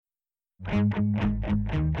Welcome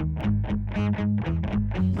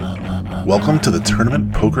to the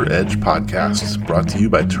Tournament Poker Edge podcast, brought to you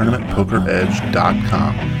by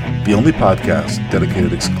TournamentPokerEdge.com, the only podcast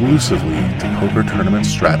dedicated exclusively to poker tournament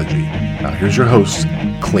strategy. Now here's your host,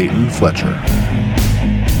 Clayton Fletcher.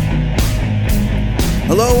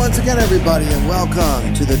 Hello once again, everybody, and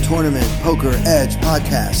welcome to the Tournament Poker Edge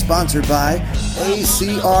podcast, sponsored by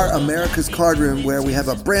ACR, America's Card Room, where we have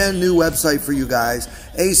a brand new website for you guys.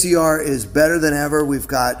 ACR is better than ever. We've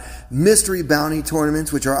got mystery bounty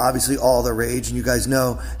tournaments, which are obviously all the rage, and you guys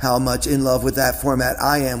know how much in love with that format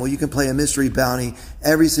I am. Well, you can play a mystery bounty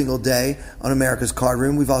every single day on America's Card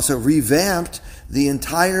Room. We've also revamped the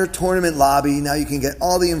entire tournament lobby. Now you can get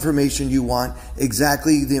all the information you want,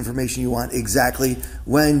 exactly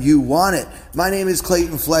when you want it. My name is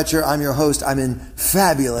Clayton Fletcher. I'm your host. I'm in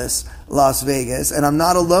fabulous Las Vegas, and I'm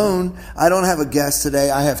not alone. I don't have a guest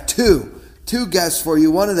today. I have two guests for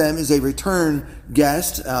you. One of them is a return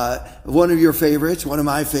guest, one of your favorites, one of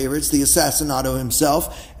my favorites, the Assassinato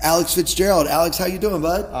himself, Alex Fitzgerald. Alex, how you doing,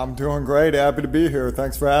 bud? I'm doing great. Happy to be here.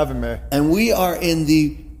 Thanks for having me. And we are in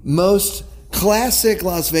the most classic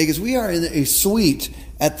Las Vegas. We are in a suite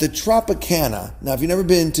at the Tropicana. Now, if you've never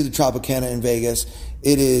been to the Tropicana in Vegas,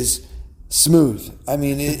 it is smooth. I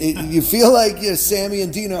mean, you feel like Sammy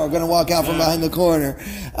and Dino are going to walk out from behind the corner.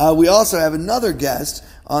 We also have another guest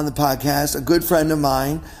on the podcast, a good friend of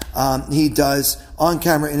mine. He does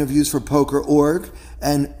on-camera interviews for Poker.org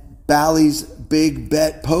and Bally's Big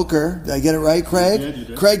Bet Poker. Did I get it right, Craig? You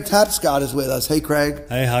did. Craig Tapscott is with us. Hey, Craig.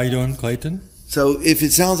 Hey, how you doing, Clayton? So if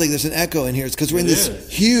it sounds like there's an echo in here, it's because we're in this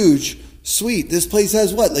huge suite. This place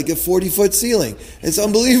has what, like a 40-foot ceiling? It's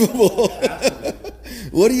unbelievable.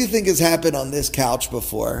 What do you think has happened on this couch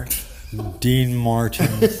before? Dean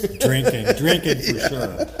Martin's drinking for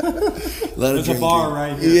sure. There's a bar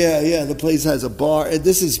right here. Yeah, the place has a bar.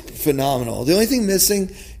 This is phenomenal. The only thing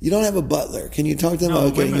missing, you don't have a butler. Can you talk to them? No,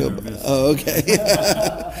 okay. Okay.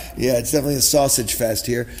 Yeah, it's definitely a sausage fest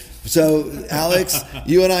here. So, Alex,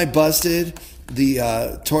 you and I busted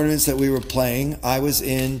the tournaments that we were playing.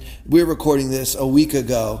 We were recording this a week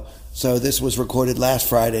ago, so this was recorded last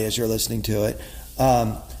Friday as you're listening to it.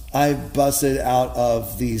 I busted out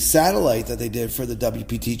of the satellite that they did for the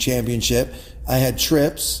WPT Championship. I had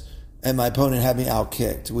trips, and my opponent had me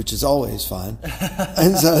outkicked, which is always fun.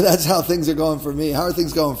 And so that's how things are going for me. How are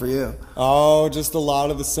things going for you? Oh, just a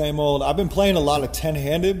lot of the same old. I've been playing a lot of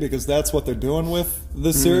 10-handed because that's what they're doing with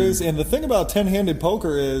this series. And the thing about 10-handed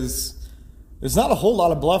poker is there's not a whole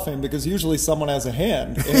lot of bluffing because usually someone has a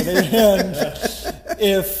hand. And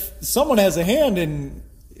if someone has a hand and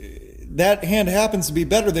that hand happens to be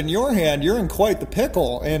better than your hand, you're in quite the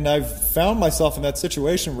pickle. And I've found myself in that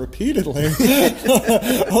situation repeatedly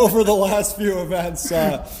over the last few events.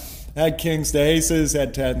 Had kings to aces,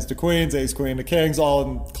 had tens to queens, ace queen to kings, all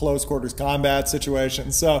in close quarters combat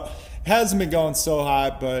situations. So hasn't been going so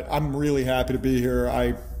hot, but I'm really happy to be here.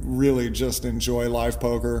 I really just enjoy live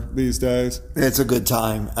poker these days. It's a good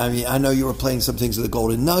time. I mean, I know you were playing some things at the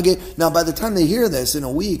Golden Nugget. Now, by the time they hear this in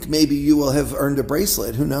a week, maybe you will have earned a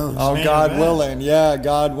bracelet. Who knows? Oh, God willing. Yeah,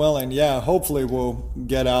 God willing. Yeah, hopefully we'll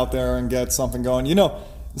get out there and get something going. You know,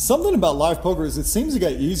 something about live poker is it seems to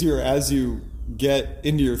get easier as you get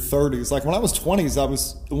into your 30s. Like when I was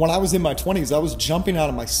in my 20s, I was jumping out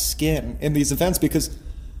of my skin in these events because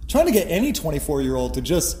trying to get any 24-year-old to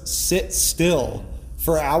just sit still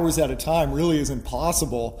for hours at a time really is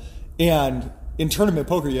impossible. And in tournament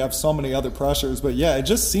poker, you have so many other pressures. But yeah, it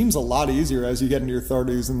just seems a lot easier as you get into your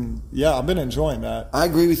 30s. And yeah, I've been enjoying that. I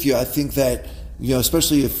agree with you. I think that,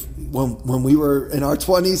 especially when we were in our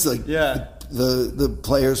 20s, the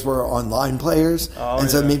players were online players.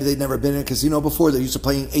 So maybe they'd never been in it because, before they're used to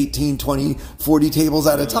playing 18, 20, 40 tables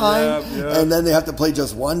at a time. And then they have to play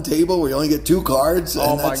just one table where you only get two cards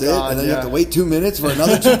and that's it. And then you have to wait 2 minutes for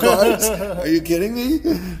another two cards. Are you kidding me?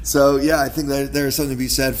 So, yeah, I think that there's something to be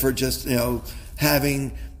said for just,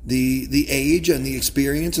 having the age and the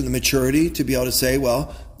experience and the maturity to be able to say,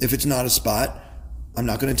 well, if it's not a spot, I'm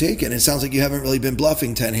not going to take it. And it sounds like you haven't really been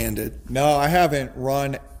bluffing 10-handed. No, I haven't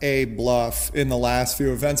run a bluff in the last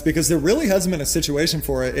few events because there really hasn't been a situation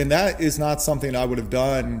for it. And that is not something I would have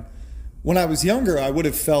done. When I was younger, I would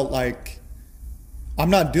have felt like I'm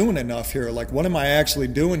not doing enough here. Like, what am I actually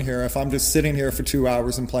doing here if I'm just sitting here for 2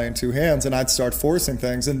 hours and playing two hands? And I'd start forcing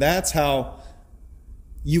things. And that's how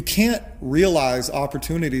you can't realize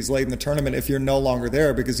opportunities late in the tournament if you're no longer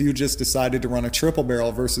there because you just decided to run a triple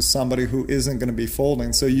barrel versus somebody who isn't going to be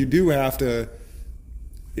folding. So you do have to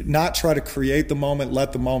not try to create the moment,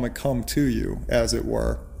 let the moment come to you, as it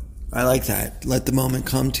were. I like that. Let the moment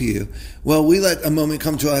come to you. Well, we let a moment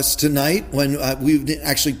come to us tonight when we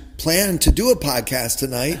actually planned to do a podcast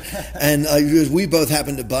tonight, and we both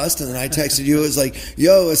happened to bust, and then I texted you. It was like,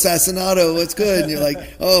 yo, Assassinato, what's good? And you're like,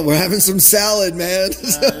 oh, we're having some salad, man.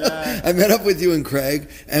 So I met up with you and Craig,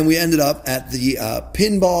 and we ended up at the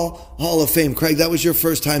Pinball Hall of Fame. Craig, that was your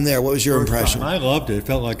first time there. What was your impression? I loved it. It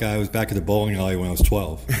felt like I was back at the bowling alley when I was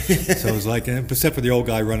 12. So it was like, except for the old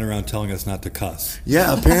guy running around telling us not to cuss.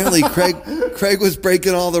 Yeah, apparently Craig was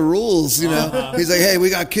breaking all the rules, you know. He's like, hey, we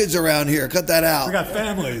got kids around here. Cut that out. We got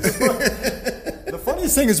families. The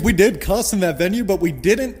funniest thing is we did cuss in that venue, but we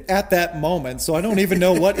didn't at that moment. So I don't even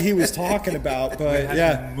know what he was talking about. But we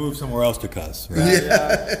had to move somewhere else to cuss. Right?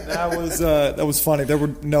 That was funny. There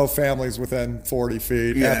were no families within 40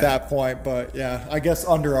 feet at that point. But yeah, I guess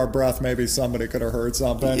under our breath, maybe somebody could have heard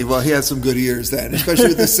something. Well, he had some good ears then, especially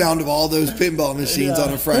with the sound of all those pinball machines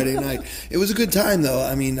on a Friday night. It was a good time, though.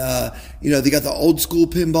 I mean, they got the old school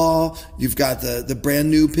pinball. You've got the brand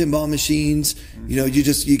new pinball machines. You know,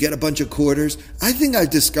 you get a bunch of quarters. I think I've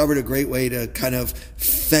discovered a great way to kind of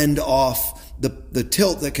fend off the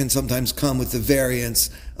tilt that can sometimes come with the variance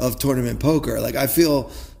of tournament poker. Like, I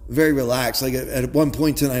feel very relaxed. Like, at one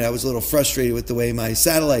point tonight, I was a little frustrated with the way my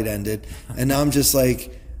satellite ended, and now I'm just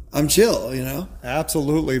like, I'm chill, you know?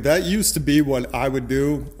 Absolutely. That used to be what I would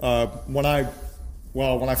do when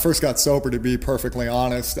I first got sober, to be perfectly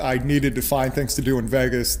honest. I needed to find things to do in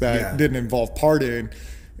Vegas that didn't involve partying.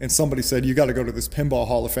 And somebody said, you got to go to this Pinball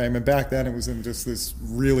Hall of Fame. And back then it was in just this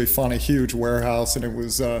really funny, huge warehouse. And it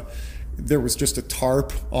was there was just a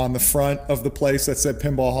tarp on the front of the place that said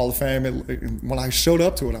Pinball Hall of Fame. When I showed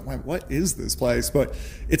up to it, I went, what is this place? But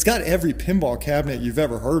it's got every pinball cabinet you've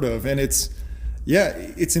ever heard of. And it's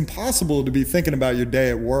impossible to be thinking about your day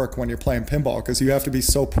at work when you're playing pinball, because you have to be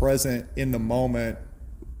so present in the moment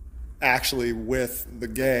actually with the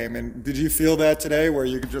game. And did you feel that today, where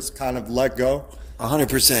you could just kind of let go?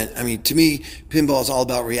 100%. I mean, to me, pinball is all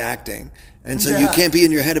about reacting. And so you can't be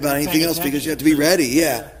in your head about anything else because you have to be ready.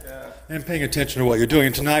 Yeah. And paying attention to what you're doing.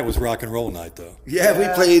 And tonight was rock and roll night, though. Yeah,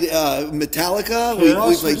 we played Metallica. We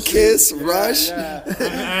played Kiss, Rush.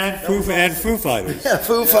 And Foo Fighters. Yeah,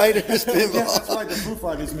 Foo Fighters, pinball. Yeah, that's right, the Foo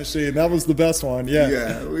Fighters machine. That was the best one.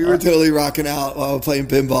 Yeah, we were totally rocking out while playing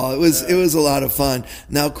pinball. It was a lot of fun.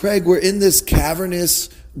 Now, Craig, we're in this cavernous,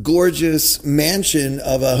 gorgeous mansion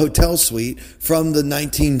of a hotel suite from the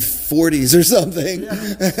 1940s or something.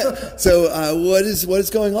 Yeah. So what is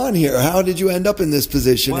going on here? How did you end up in this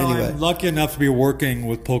position anyway? I'm lucky enough to be working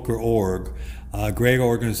with Poker.org, a great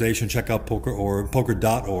organization. Check out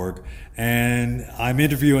poker.org. And I'm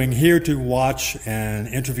interviewing here to watch and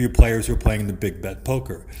interview players who are playing the big bet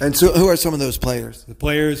poker. And so who are some of those players? The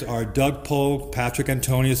players are Doug Polk, Patrick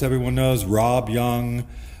Antonius, everyone knows, Rob Young.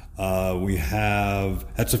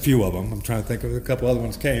 That's a few of them. I'm trying to think of a couple other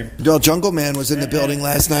ones came. Well, Jungle Man was in the building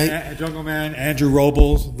last night. Jungle Man, Andrew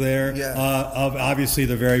Robles there. Yeah. Obviously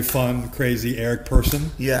the very fun, crazy Eric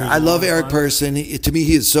Person. Yeah, I love Eric Person. To me,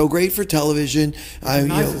 he is so great for television.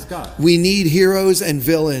 Nicest guy. We need heroes and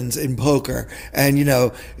villains in poker. And,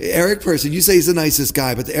 Eric Person, you say he's the nicest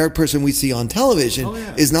guy, but the Eric Person we see on television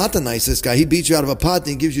is not the nicest guy. He beats you out of a pot and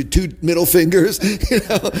he gives you 2 middle fingers.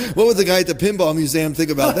 What would the guy at the Pinball Museum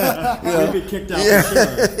think about that? We'd be kicked out for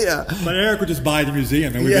sure. Yeah. But Eric would just buy the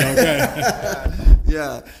museum and we'd be okay.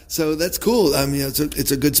 Yeah. So that's cool. I mean,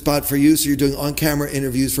 it's a good spot for you. So you're doing on-camera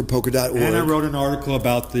interviews for poker.org. And I wrote an article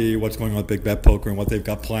about what's going on with Big Bet Poker and what they've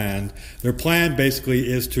got planned. Their plan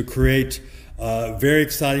basically is to create a very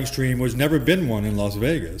exciting stream. There's never been one in Las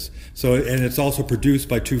Vegas. And it's also produced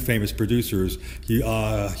by 2 famous producers,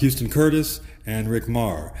 Houston Curtis and Rick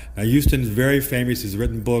Marr. Now, Houston's very famous. He's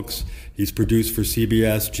written books. He's produced for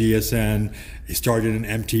CBS, GSN. He started in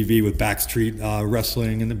MTV with Backstreet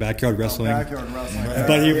Wrestling and the Backyard Wrestling.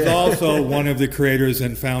 But he was also one of the creators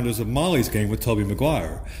and founders of Molly's Game with Tobey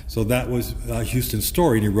Maguire. So that was Houston's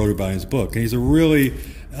story, and he wrote about it in his book. And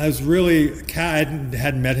I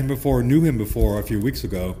hadn't met him before, knew him before a few weeks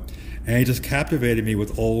ago. And he just captivated me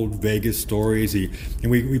with old Vegas stories.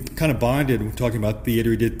 We kind of bonded, talking about theater.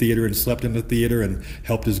 He did theater and slept in the theater and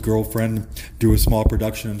helped his girlfriend do a small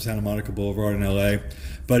production in Santa Monica Boulevard in L.A.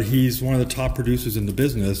 But he's one of the top producers in the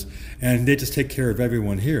business, and they just take care of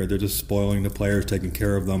everyone here. They're just spoiling the players, taking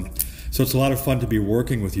care of them. So it's a lot of fun to be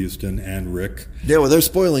working with Houston and Rick. Yeah, well, they're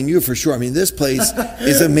spoiling you for sure. I mean, this place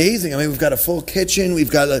is amazing. I mean, we've got a full kitchen.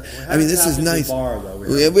 We've got this is nice. Bar, though.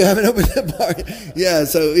 We haven't opened the bar. Yeah,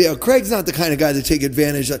 so Craig's not the kind of guy to take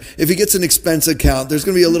advantage of. If he gets an expense account, there's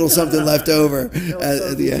going to be a little something left over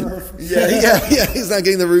at the end. Yeah. He's not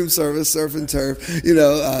getting the room service, surf and turf.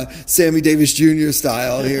 Sammy Davis Jr.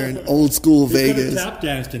 style here in old school Vegas. He tap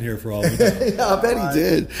danced in here for all we know. Yeah, I bet he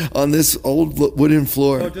did on this old wooden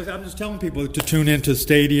floor. I'm just telling people to tune into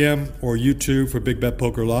Stadium or YouTube for Big Bet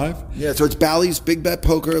Poker Live. Yeah, so it's Bally's Big Bet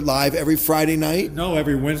Poker Live every Friday night? No,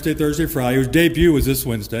 every Wednesday, Thursday, Friday. His debut was this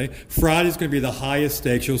Wednesday. Friday's going to be the highest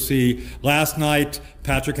stakes. You'll see last night,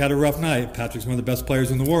 Patrick had a rough night. Patrick's one of the best players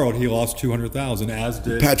in the world. He lost $200,000, as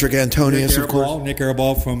did Patrick Antonius, of course. Nick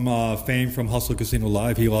Airball from fame from Hustle Casino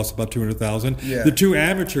Live. He lost about $200,000. Yeah. The two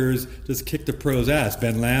amateurs just kicked the pros' ass.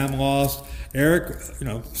 Ben Lamb lost. Eric,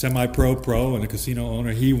 semi-pro, and a casino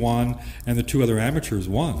owner, he won, and the two other amateurs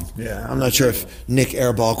won. Yeah, I'm not sure if Nick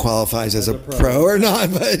Airball qualifies as a pro or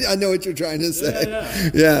not, but I know what you're trying to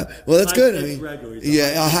say. Yeah. Well, that's good.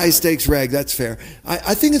 A high stakes reg. That's fair.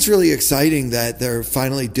 I think it's really exciting that they're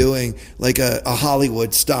finally doing like a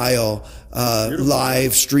Hollywood style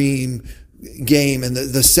live stream game, and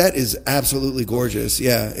the set is absolutely gorgeous.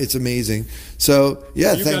 Yeah, it's amazing. So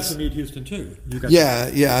yeah, you got to meet Houston too.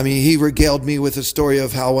 Yeah. I mean, he regaled me with a story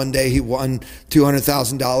of how one day he won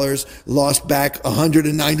 $200,000, lost back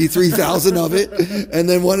 $193,000 of it, and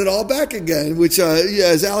then won it all back again. Which,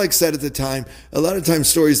 as Alex said at the time, a lot of times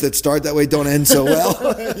stories that start that way don't end so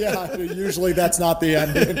well. Yeah, usually that's not the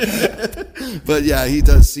ending. But yeah, he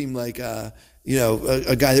does seem like a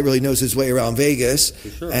guy that really knows his way around Vegas. For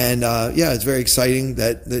sure. And it's very exciting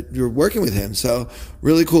that you're working with him. So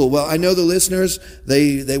really cool. Well, I know the listeners,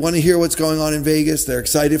 they want to hear what's going on in Vegas. They're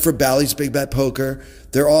excited for Bally's Big Bet Poker.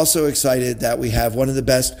 They're also excited that we have one of the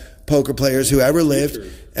best poker players who ever lived.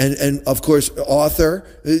 And of course, author.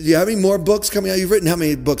 Do you have any more books coming out? You've written how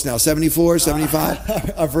many books now? 74,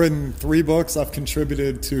 75? I've written 3 books. I've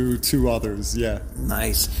contributed to 2 others. Yeah.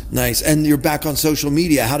 Nice. And you're back on social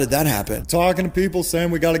media. How did that happen? Talking to people, saying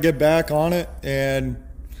we got to get back on it. And,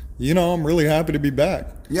 I'm really happy to be back.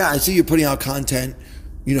 Yeah, I see you're putting out content,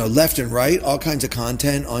 left and right, all kinds of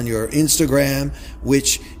content on your Instagram,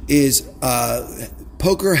 which is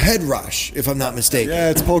Poker Headrush, if I'm not mistaken.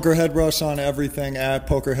 Yeah, it's Poker Headrush on everything, at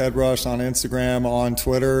Poker Headrush on Instagram, on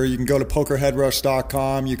Twitter. You can go to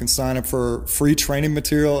pokerheadrush.com. You can sign up for free training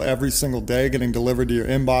material every single day getting delivered to your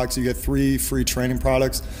inbox. You get 3 free training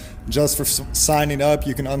products just for signing up.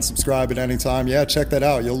 You can unsubscribe at any time. Yeah, check that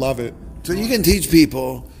out. You'll love it. So you can teach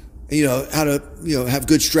people how to, have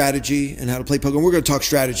good strategy and how to play poker. And we're going to talk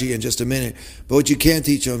strategy in just a minute. But what you can't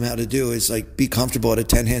teach them how to do is be comfortable at a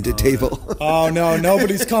 10-handed table. Oh, no,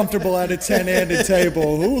 nobody's comfortable at a 10-handed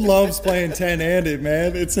table. Who loves playing 10-handed,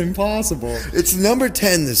 man? It's impossible. It's number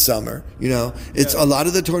 10 this summer. It's a lot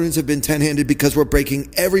of the tournaments have been 10-handed because we're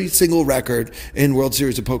breaking every single record in World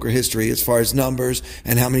Series of Poker history as far as numbers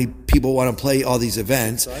and how many people want to play all these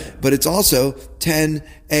events. But it's also 10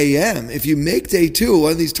 a.m. If you make day 2 of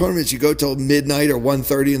one of these tournaments, you go till midnight or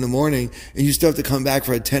 1:30 in the morning, and you still have to come back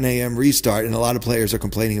for a 10 a.m. restart, and a lot of players are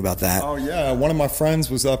complaining about that. Oh, yeah. One of my friends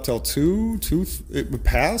was up till 2,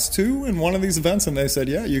 past 2 in one of these events, and they said,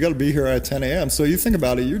 yeah, you got to be here at 10 a.m. So you think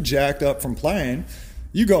about it, you're jacked up from playing.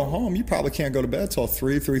 You go home, you probably can't go to bed till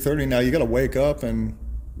 3:30. Now you got to wake up and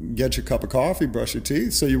get your cup of coffee, brush your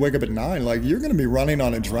teeth. So you wake up at 9. You're going to be running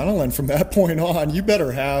on adrenaline from that point on. You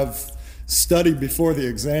better have studied before the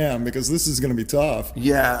exam, because this is going to be tough.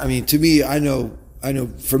 Yeah, I mean, to me, I know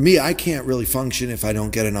for me, I can't really function if I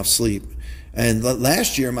don't get enough sleep. And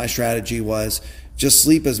last year, my strategy was just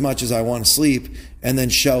sleep as much as I want to sleep and then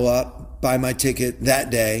show up, buy my ticket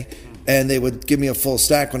that day, and they would give me a full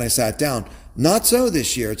stack when I sat down. Not so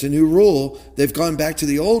this year. It's a new rule. They've gone back to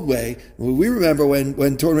the old way. We remember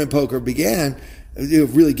when tournament poker began,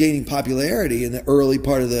 really gaining popularity in the early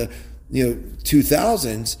part of the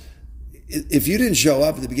 2000s. If you didn't show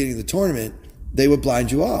up at the beginning of the tournament, they would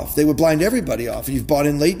blind you off. They would blind everybody off. If you've bought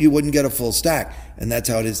in late, you wouldn't get a full stack. And that's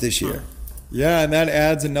how it is this year. Yeah, and that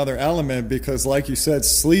adds another element because, like you said,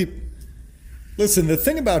 sleep. Listen, the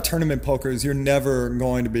thing about tournament poker is you're never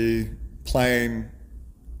going to be playing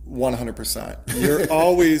 100%. You're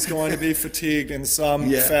always going to be fatigued in some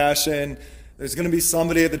fashion. There's going to be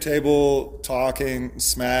somebody at the table talking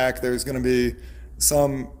smack. There's going to be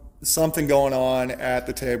something going on at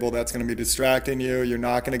the table that's going to be distracting you. You're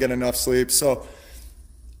not going to get enough sleep. So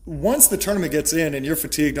once the tournament gets in and you're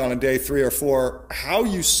fatigued on a day 3 or 4, how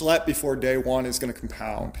you slept before day 1 is going to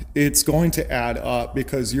compound. It's going to add up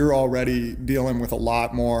because you're already dealing with a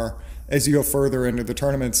lot more as you go further into the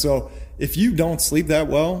tournament. So if you don't sleep that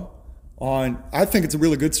well, I think it's a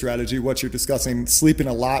really good strategy, what you're discussing, sleeping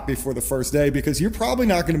a lot before the first day, because you're probably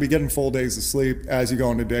not going to be getting full days of sleep as you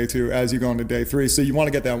go into day 2, as you go into day 3. So you want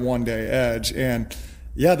to get that 1-day edge. And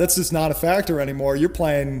yeah, that's just not a factor anymore. You're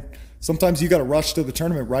playing, sometimes you got to rush to the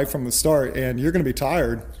tournament right from the start and you're going to be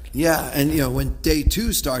tired. Yeah. And when day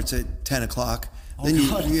 2 starts at 10 o'clock,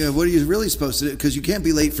 then what are you really supposed to do? Because you can't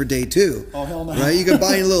be late for day 2. Oh, hell no. Right? You can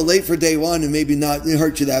buy in a little late for day 1 and maybe not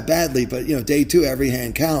hurt you that badly, but day 2, every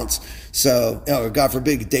hand counts. So, God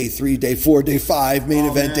forbid, day 3, day 4, day 5, main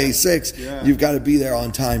event, day 6, you've got to be there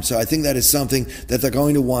on time. So I think that is something that they're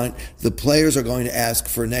going to want. The players are going to ask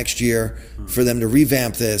for next year for them to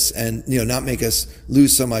revamp this and, not make us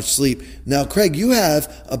lose so much sleep. Now, Craig, you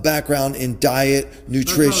have a background in diet,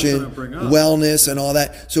 nutrition, wellness, and all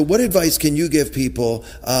that. So what advice can you give people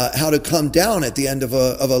how to come down at the end of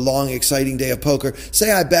a long, exciting day of poker?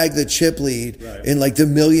 Say I bag the chip lead in like the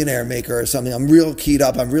Millionaire Maker or something. I'm real keyed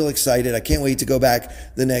up. I'm real excited. I can't wait to go back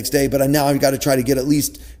the next day, but now I've got to try to get at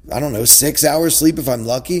least, 6 hours sleep if I'm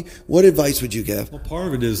lucky. What advice would you give? Well, part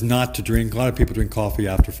of it is not to drink. A lot of people drink coffee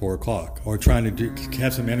after 4 o'clock or trying to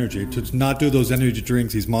have some energy. To not do those energy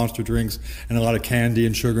drinks, these monster drinks, and a lot of candy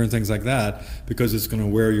and sugar and things like that, because it's going to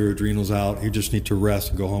wear your adrenals out. You just need to rest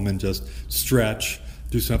and go home and just stretch.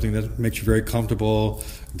 Do something that makes you very comfortable,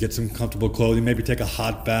 get some comfortable clothing, maybe take a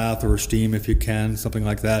hot bath or steam if you can, something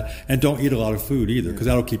like that. And don't eat a lot of food either, because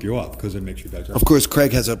that'll keep you up, because it makes you digest. Of course,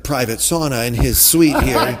 Craig has a private sauna in his suite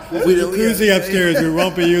here. We don't jacuzzi upstairs, we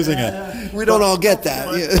won't be using it. We don't all get that.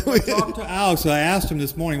 I talked to Alex, I asked him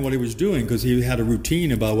this morning what he was doing, because he had a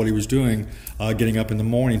routine about what he was doing, getting up in the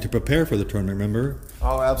morning to prepare for the tournament, remember?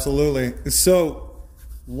 Oh, absolutely. So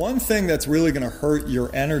one thing that's really going to hurt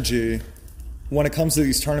your energy when it comes to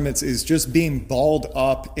these tournaments is just being balled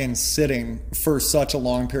up and sitting for such a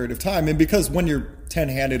long period of time. And because when you're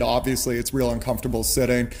 10-handed, obviously it's real uncomfortable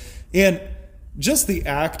sitting. And just the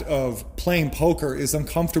act of playing poker is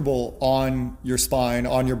uncomfortable on your spine,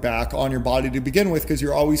 on your back, on your body to begin with, because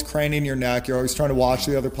you're always craning your neck, you're always trying to watch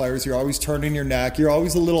the other players, you're always turning your neck, you're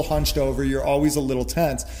always a little hunched over, you're always a little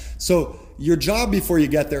tense. So your job before you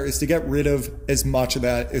get there is to get rid of as much of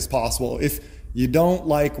that as possible. If you don't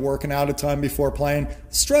like working out a ton before playing,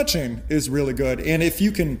 stretching is really good. And if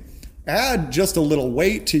you can add just a little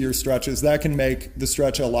weight to your stretches, that can make the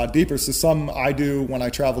stretch a lot deeper. So some I do when I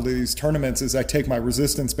travel to these tournaments is I take my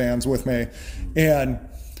resistance bands with me, and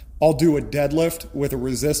I'll do a deadlift with a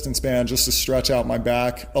resistance band just to stretch out my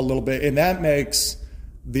back a little bit. And that makes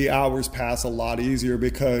the hours pass a lot easier,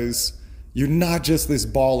 because you're not just this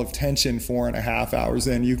ball of tension 4.5 hours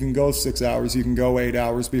in. You can go 6 hours, you can go 8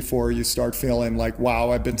 hours before you start feeling like,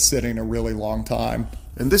 wow, I've been sitting a really long time.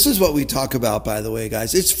 And this is what we talk about, by the way,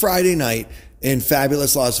 guys. It's Friday night in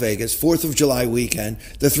fabulous Las Vegas, 4th of July weekend.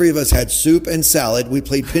 The three of us had soup and salad. We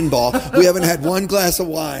played pinball. We haven't had one glass of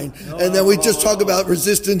wine. And then we just talk about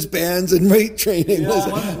resistance bands and weight training.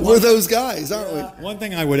 We're those guys, aren't we? One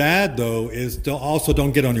thing I would add, though, is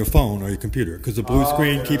don't get on your phone or your computer, because the blue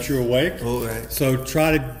screen keeps you awake. Oh, right. So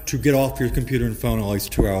try to get off your computer and phone at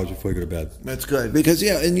least 2 hours before you go to bed. That's good. Because,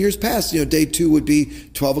 in years past, day 2 would be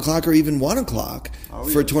 12 o'clock or even 1 o'clock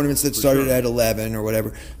for tournaments that started at 11 or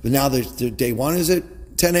whatever. But now the day 1 is at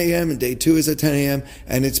 10 a.m. and day 2 is at 10 a.m.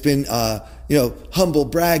 And it's been, humble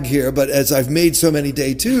brag here, but as I've made so many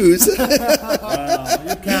day 2s,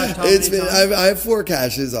 it's been, I have 4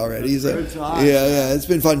 cashes already. So, it's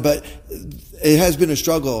been fun, but it has been a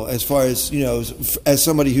struggle as far as, as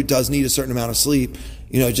somebody who does need a certain amount of sleep,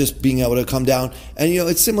 just being able to come down. And,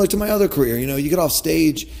 it's similar to my other career. You get off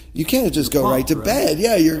stage, you can't just go right to bed.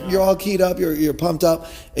 Yeah, you're all keyed up, you're pumped up.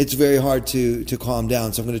 It's very hard to calm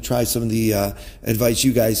down. So I'm going to try some of the advice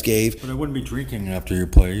you guys gave. But I wouldn't be drinking after you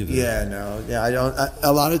play either. Yeah, no. Yeah, I don't.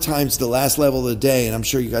 A lot of times the last level of the day, and I'm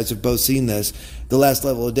sure you guys have both seen this, the last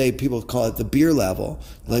level of the day, people call it the beer level.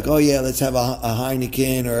 Like, oh yeah, let's have a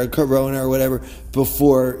Heineken or a Corona or whatever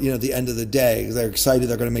before, the end of the day. Because they're excited,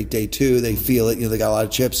 they're going to make day 2, they feel it, they got a lot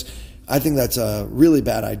of chips. I think that's a really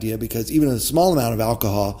bad idea, because even a small amount of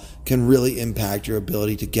alcohol can really impact your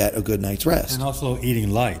ability to get a good night's rest. And also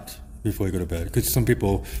eating light before you go to bed, because some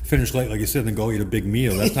people finish late, like you said, and then go eat a big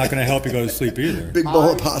meal. That's not going to help you go to sleep either. Big bowl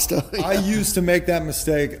of pasta. I used to make that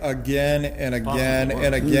mistake again and again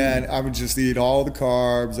and again. I would just eat all the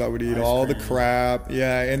carbs. I would eat all the crap.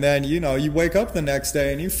 Yeah, and then, you wake up the next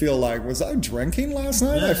day and you feel like, was I drinking last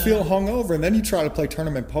night? I feel hungover. And then you try to play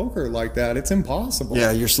tournament poker like that. It's impossible. Yeah,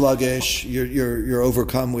 you're sluggish. You're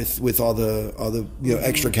overcome with all the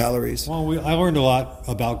extra calories. Well, I learned a lot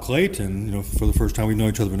about Clayton. For the first time, we've known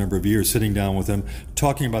each other for a number of years, sitting down with him,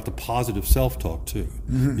 talking about the positive self-talk too.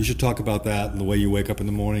 Mm-hmm. You should talk about that and the way you wake up in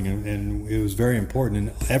the morning, and it was very important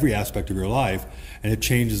in every aspect of your life, and it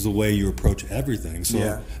changes the way you approach everything.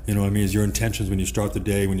 So, is your intentions when you start the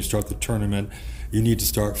day, when you start the tournament, you need to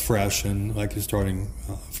start fresh and like you're starting.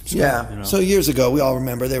 So years ago, we all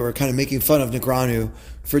remember they were kind of making fun of Negreanu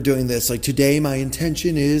for doing this. Like, today my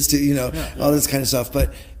intention is to, all this kind of stuff.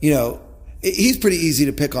 But, he's pretty easy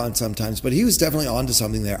to pick on sometimes, but he was definitely onto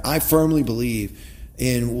something there. I firmly believe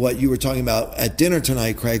in what you were talking about at dinner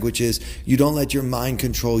tonight, Craig, which is you don't let your mind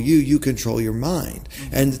control you, you control your mind.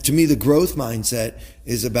 And to me, the growth mindset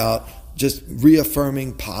is about just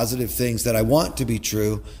reaffirming positive things that I want to be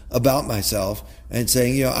true about myself and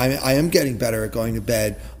saying, I am getting better at going to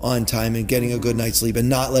bed on time and getting a good night's sleep and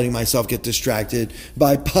not letting myself get distracted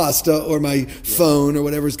by pasta or my phone or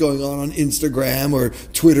whatever's going on Instagram or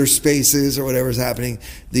Twitter Spaces or whatever's happening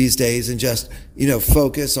these days, and just,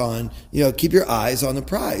 focus on, keep your eyes on the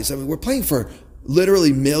prize. I mean, we're playing for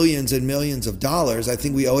literally millions and millions of dollars. I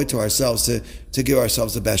think we owe it to ourselves to give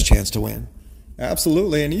ourselves the best chance to win.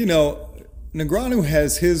 Absolutely. And, Negreanu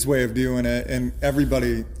has his way of doing it, and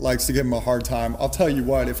everybody likes to give him a hard time. I'll tell you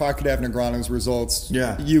what, if I could have Negreanu's results,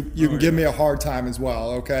 you can give me a hard time as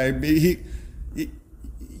well, okay?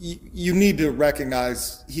 You need to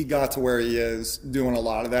recognize he got to where he is doing a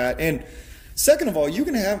lot of that. And second of all, you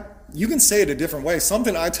can say it a different way.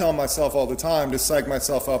 Something I tell myself all the time to psych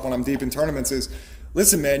myself up when I'm deep in tournaments is,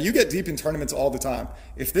 listen, man, you get deep in tournaments all the time.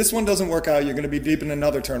 If this one doesn't work out, you're going to be deep in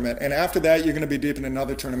another tournament. And after that, you're going to be deep in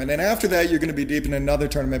another tournament. And after that, you're going to be deep in another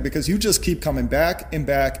tournament, because you just keep coming back and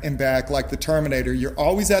back and back like the Terminator. You're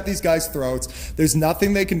always at these guys' throats. There's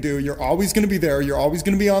nothing they can do. You're always going to be there. You're always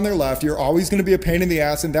going to be on their left. You're always going to be a pain in the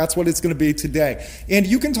ass, and that's what it's going to be today. And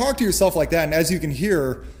you can talk to yourself like that. And as you can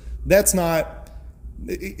hear, that's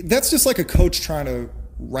just like a coach trying to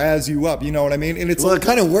razz you up, you know what I mean? And it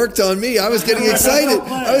kind of worked on me. I was getting excited.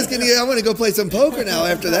 I want to go play some poker now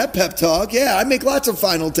after that pep talk. Yeah, I make lots of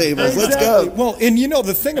final tables. Exactly. Let's go. Well, and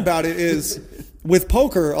the thing about it is, with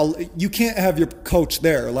poker, you can't have your coach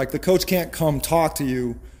there. Like, the coach can't come talk to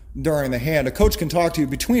you during the hand. A coach can talk to you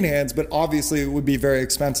between hands, but obviously it would be very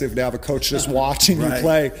expensive to have a coach just watching you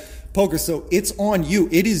play poker. So it's on you.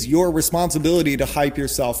 It is your responsibility to hype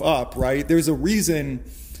yourself up, right? There's a reason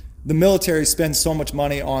the military spends so much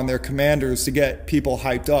money on their commanders to get people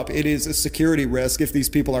hyped up. It is a security risk if these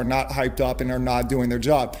people are not hyped up and are not doing their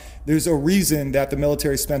job. There's a reason that the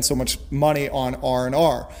military spends so much money on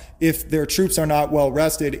R&R. If their troops are not well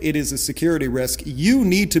rested, it is a security risk. You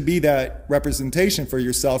need to be that representation for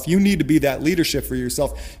yourself. You need to be that leadership for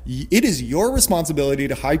yourself. It is your responsibility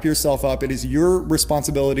to hype yourself up. It is your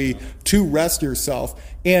responsibility to rest yourself.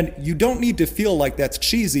 And you don't need to feel like that's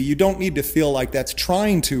cheesy. You don't need to feel like that's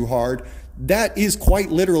trying too hard. That is quite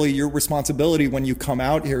literally your responsibility when you come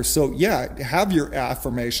out here. So have your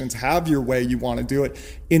affirmations, have your way you want to do it,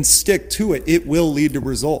 and stick to it. It will lead to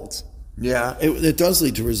results. Yeah, it does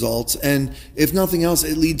lead to results. And if nothing else,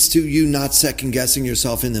 it leads to you not second guessing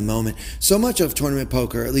yourself in the moment. So much of tournament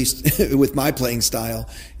poker, at least with my playing style,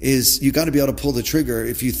 is you got to be able to pull the trigger.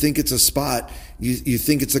 If you think it's a spot, you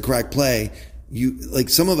think it's the correct play,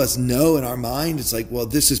 some of us know in our mind, it's like, well,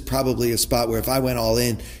 this is probably a spot where if I went all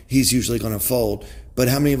in, he's usually going to fold. But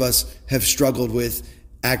how many of us have struggled with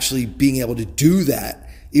actually being able to do that?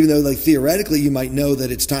 Even though, theoretically, you might know that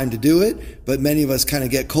it's time to do it, but many of us kind of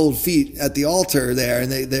get cold feet at the altar there, and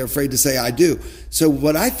they're afraid to say, I do. So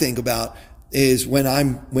what I think about is when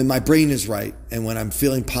my brain is right and when I'm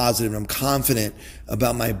feeling positive and I'm confident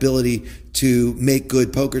about my ability to make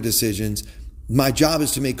good poker decisions, my job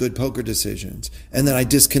is to make good poker decisions. And then I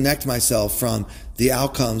disconnect myself from the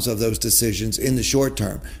outcomes of those decisions in the short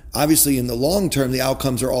term. Obviously, in the long term, the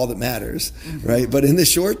outcomes are all that matters, right? But in the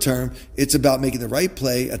short term, it's about making the right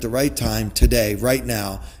play at the right time today, right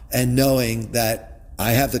now, and knowing that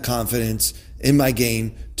I have the confidence in my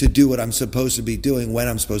game to do what I'm supposed to be doing when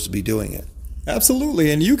I'm supposed to be doing it. Absolutely.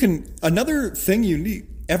 And another thing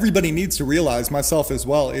everybody needs to realize, myself as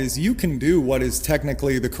well, is you can do what is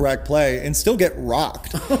technically the correct play and still get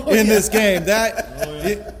rocked in this game.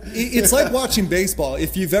 It's like watching baseball.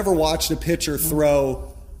 If you've ever watched a pitcher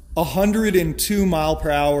throw 102 mile per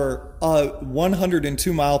hour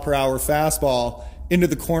fastball into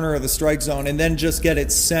the corner of the strike zone and then just get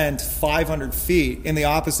it sent 500 feet in the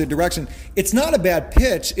opposite direction, it's not a bad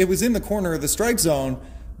pitch. It was in the corner of the strike zone.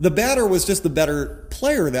 The batter was just the better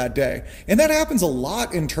player that day. And that happens a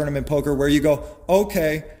lot in tournament poker where you go,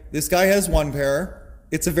 okay, this guy has one pair.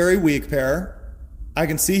 It's a very weak pair. I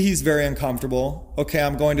can see he's very uncomfortable. Okay,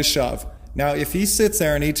 I'm going to shove. Now, if he sits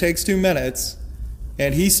there and he takes 2 minutes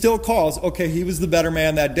and he still calls, okay, he was the better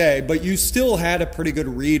man that day, but you still had a pretty good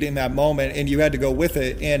read in that moment and you had to go with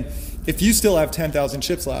it. And if you still have 10,000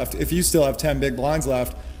 chips left, if you still have 10 big blinds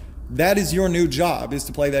left, that is your new job, is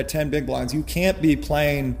to play that 10 big blinds. You can't be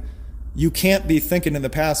thinking in the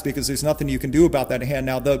past because there's nothing you can do about that hand.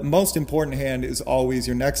 Now, the most important hand is always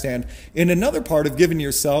your next hand. And another part of giving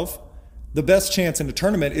yourself the best chance in a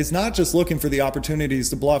tournament is not just looking for the opportunities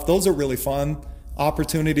to bluff. Those are really fun.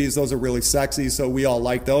 opportunities. Those are really sexy, so we all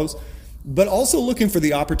like those. But also looking for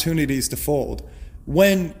the opportunities to fold.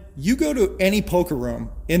 When you go to any poker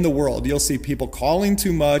room in the world, you'll see people calling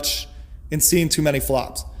too much and seeing too many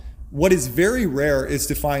flops. What is very rare is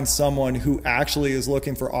to find someone who actually is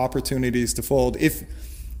looking for opportunities to fold. If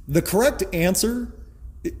the correct answer,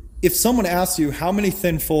 if someone asks you how many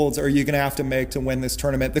thin folds are you going to have to make to win this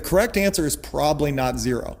tournament, the correct answer is probably not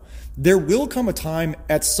 0. There will come a time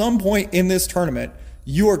at some point in this tournament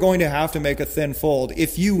you are going to have to make a thin fold.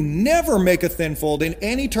 If you never make a thin fold in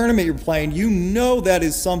any tournament you're playing, you know that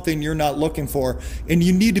is something you're not looking for, and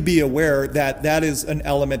you need to be aware that that is an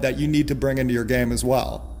element that you need to bring into your game as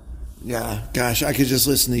well. Yeah, gosh, I could just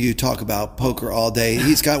listen to you talk about poker all day.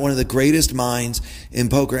 He's got one of the greatest minds in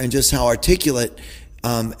poker, and just how articulate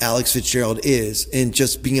Alex Fitzgerald is in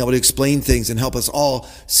just being able to explain things and help us all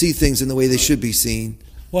see things in the way they should be seen.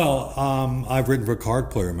 Well, I've written for Card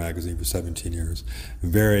Player magazine for 17 years.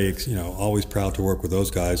 Very, always proud to work with those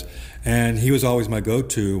guys. And he was always my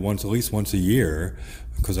go-to at least once a year,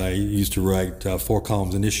 because I used to write 4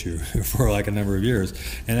 columns an issue for like a number of years.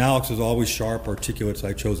 And Alex was always sharp, articulate, so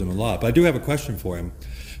I chose him a lot. But I do have a question for him.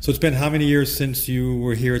 So it's been how many years since you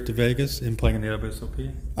were here at the Vegas and playing in the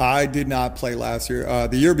WSOP? I did not play last year.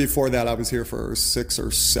 The year before that, I was here for 6 or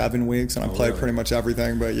 7 weeks, and I played pretty much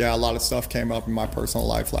everything. But yeah, a lot of stuff came up in my personal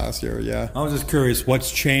life last year, yeah. I was just curious,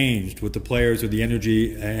 what's changed with the players or the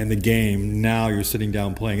energy and the game now you're sitting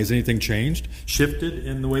down playing? Has anything changed, shifted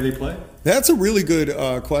in the way they play? That's a really good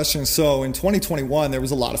question. So in 2021, there was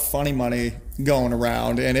a lot of funny money going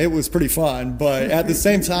around, and it was pretty fun. But at the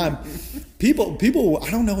same time, people,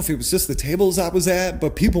 I don't know if it was just the tables I was at,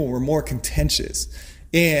 but people were more contentious.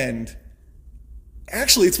 And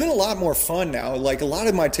actually, it's been a lot more fun now. Like, a lot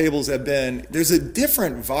of my tables have been, there's a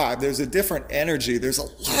different vibe. There's a different energy. There's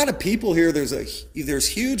a lot of people here. There's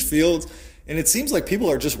huge fields. And it seems like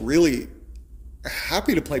people are just really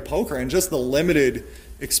happy to play poker, and just the limited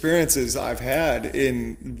experiences I've had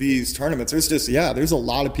in these tournaments. There's a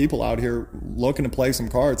lot of people out here looking to play some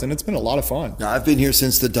cards, and it's been a lot of fun. Now, I've been here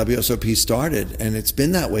since the WSOP started, and it's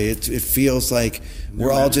been that way. It feels like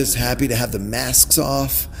we're all just happy to have the masks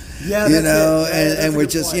off. Yeah, and we're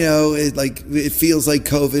just, it feels like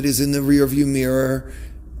COVID is in the rearview mirror,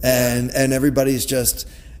 and everybody's just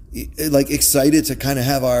like excited to kind of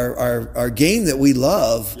have our game that we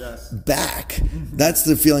love back. Mm-hmm. That's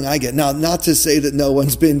the feeling I get. Now, not to say that no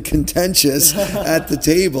one's been contentious at the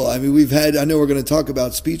table. I mean, I know we're going to talk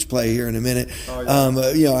about speech play here in a minute.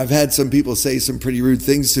 Oh, yeah. I've had some people say some pretty rude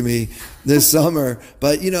things to me this summer,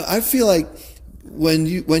 but I feel like when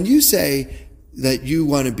you say that you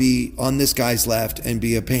want to be on this guy's left and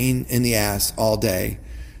be a pain in the ass all day,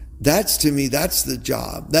 that's the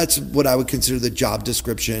job. That's what I would consider the job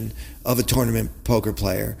description of a tournament poker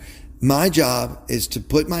player. My job is to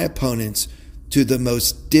put my opponents to the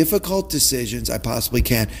most difficult decisions I possibly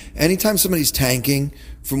can. Anytime somebody's tanking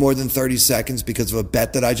for more than 30 seconds because of a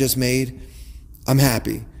bet that I just made, I'm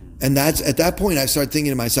happy. And that's at that point I start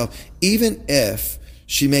thinking to myself, even if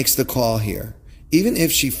she makes the call here, even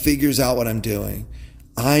if she figures out what I'm doing,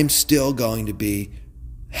 I'm still going to be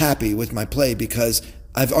happy with my play, because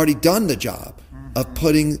I've already done the job of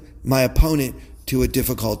putting my opponent to a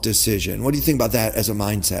difficult decision. What do you think about that as a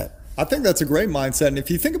mindset? I think that's a great mindset. And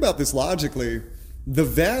if you think about this logically, the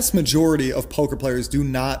vast majority of poker players do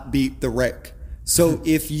not beat the rake. So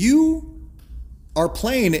if you are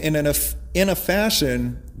playing in a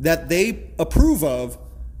fashion that they approve of,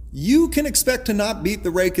 you can expect to not beat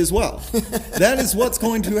the rake as well. That is what's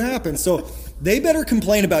going to happen. So they better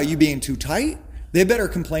complain about you being too tight. They better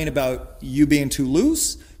complain about you being too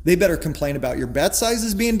loose. They better complain about your bet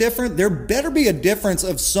sizes being different. There better be a difference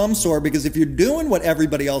of some sort, because if you're doing what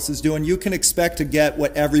everybody else is doing, you can expect to get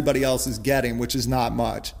what everybody else is getting, which is not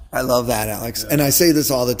much. I love that, Alex. Yeah. And I say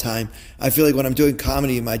this all the time. I feel like when I'm doing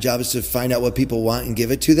comedy, my job is to find out what people want and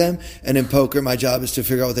give it to them. And in poker, my job is to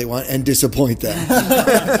figure out what they want and disappoint them.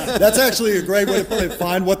 That's actually a great way to put it.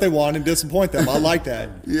 Find what they want and disappoint them. I like that.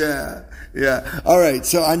 Yeah. All right.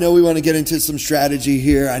 So I know we want to get into some strategy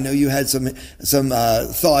here. I know you had some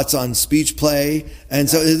thoughts on speech play. And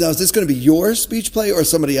so is this going to be your speech play or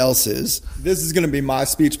somebody else's? This is going to be my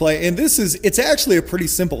speech play. And it's actually a pretty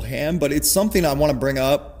simple hand, but it's something I want to bring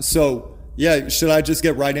up. So, yeah, should I just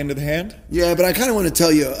get right into the hand? Yeah, but I kind of want to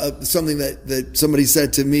tell you something that somebody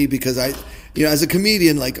said to me, because as a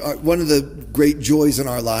comedian, one of the great joys in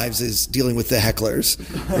our lives is dealing with the hecklers,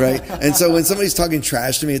 right? And so when somebody's talking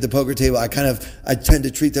trash to me at the poker table, I tend to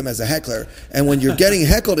treat them as a heckler. And when you're getting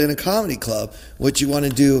heckled in a comedy club, what you want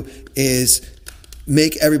to do is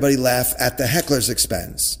make everybody laugh at the heckler's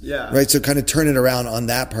expense. Yeah. Right? So kind of turn it around on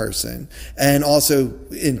that person. And also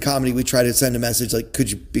in comedy, we try to send a message like,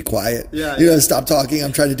 could you be quiet? Yeah. You know, stop talking.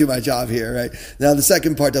 I'm trying to do my job here, right? Now, the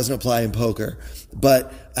second part doesn't apply in poker.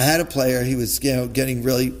 But I had a player, he was, getting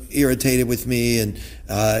really irritated with me, and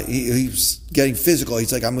he was getting physical.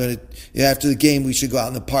 He's like, I'm going to, after the game, we should go out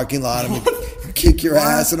in the parking lot. I'm going to kick your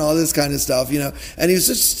ass and all this kind of stuff, And he was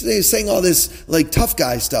just saying all this, like, tough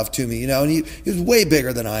guy stuff to me, And he was way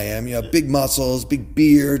bigger than I am, big muscles, big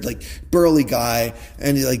beard, like, burly guy.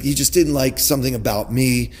 And he just didn't like something about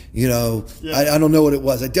me, Yeah. I don't know what it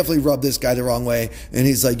was. I definitely rubbed this guy the wrong way. And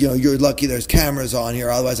he's like, you're lucky there's cameras on here,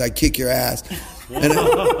 otherwise I'd kick your ass. And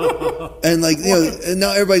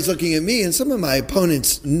now everybody's looking at me, and some of my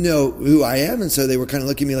opponents know who I am, and so they were kind of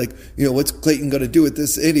looking at me like, what's Clayton going to do with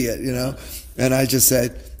this idiot, And I just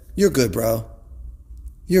said, you're good, bro.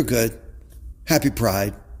 You're good. Happy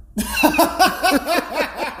Pride.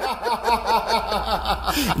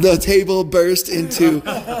 The table burst into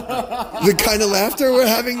the kind of laughter we're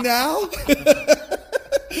having now.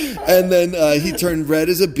 And then he turned red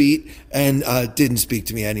as a beet and didn't speak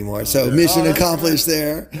to me anymore. So mission accomplished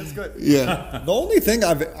there. That's good. Yeah. The only thing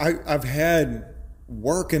I've had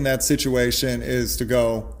work in that situation is to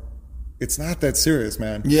go, it's not that serious,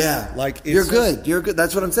 man. Yeah. Like you're good. You're good.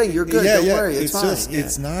 That's what I'm saying. You're good. Don't worry. It's fine.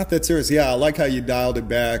 It's not that serious. Yeah, I like how you dialed it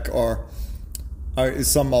back. Or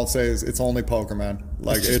some I'll say is it's only poker, man.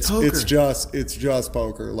 Like it's just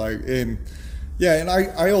poker. Like and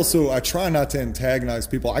I try not to antagonize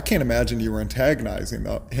people. I can't imagine you were antagonizing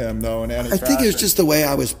him though in any fashion. I think it was just the way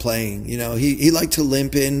I was playing. He liked to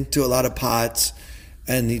limp into a lot of pots,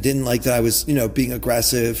 and he didn't like that I was being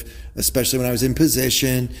aggressive, especially when I was in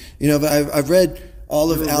position. But I've read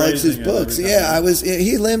all of Alex's books. Yeah,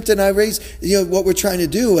 he limped and I raised, what we're trying to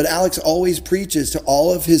do, what Alex always preaches to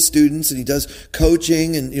all of his students, and he does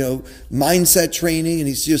coaching and, mindset training, and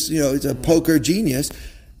he's just, he's a poker genius.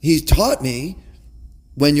 He's taught me,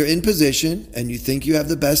 when you're in position and you think you have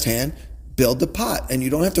the best hand, build the pot. And you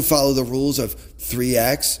don't have to follow the rules of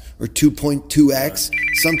 3x or 2.2x.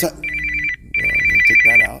 Sometimes, I'm going to take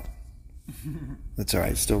that out. That's all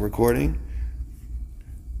right. Still recording.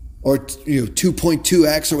 Or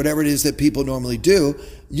 2.2x or whatever it is that people normally do.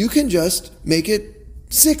 You can just make it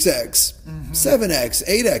 6x, 7x,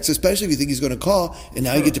 8x, especially if you think he's going to call. And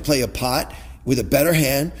now you get to play a pot with a better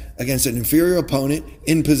hand against an inferior opponent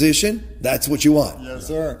in position. That's what you want. Yes,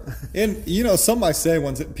 sir. And, something I say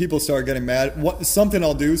when people start getting mad, something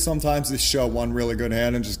I'll do sometimes is show one really good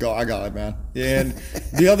hand and just go, I got it, man. And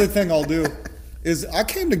the other thing I'll do is I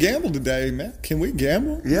came to gamble today, man. Can we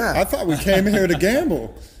gamble? Yeah. I thought we came here to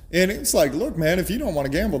gamble. And it's like, look, man, if you don't want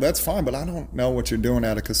to gamble, that's fine. But I don't know what you're doing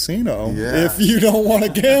at a casino. Yeah. If you don't want to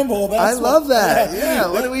gamble, that's I love that.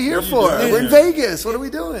 Yeah. What are we here for? We're in Vegas. What are we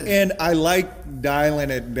doing? And I like dialing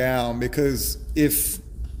it down, because if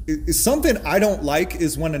something I don't like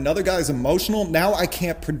is when another guy's emotional. Now I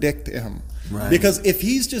can't predict him. Right. Because if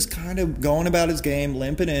he's just kind of going about his game,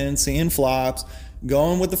 limping in, seeing flops,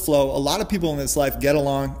 going with the flow, a lot of people in this life get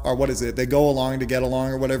along, or what is it? They go along to get along,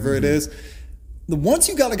 or whatever it is. Once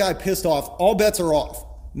you got a guy pissed off, all bets are off.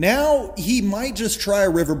 Now he might just try a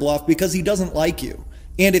river bluff because he doesn't like you.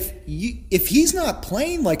 And if he's not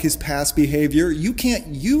playing like his past behavior, you can't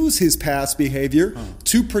use his past behavior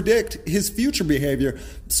to predict his future behavior.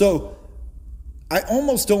 So I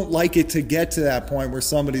almost don't like it to get to that point where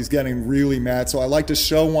somebody's getting really mad. So I like to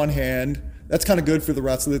show one hand. That's kind of good for the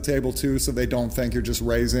rest of the table too, so they don't think you're just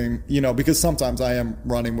raising, because sometimes I am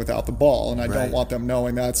running without the ball, and I don't want them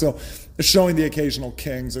knowing that. So showing the occasional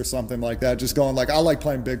kings or something like that, just going like, I like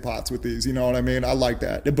playing big pots with these, you know what I mean? I like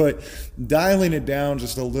that. But dialing it down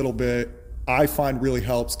just a little bit, I find really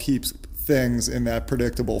helps, keeps things in that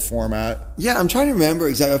predictable format. Yeah, I'm trying to remember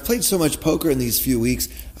exactly. I've played so much poker in these few weeks.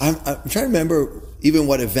 I'm trying to remember even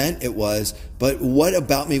what event it was, but what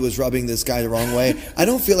about me was rubbing this guy the wrong way? I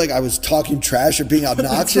don't feel like I was talking trash or being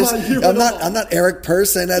obnoxious. I'm not Eric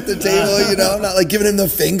Person at the table, I'm not like giving him the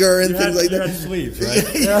finger and things like that. You had sleeves, right?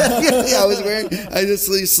 yeah, I was wearing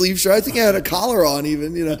sleeve shirt. I think I had a collar on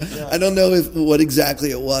even, I don't know what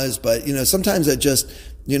exactly it was, but sometimes I just,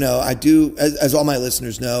 I do, as all my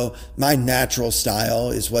listeners know, my natural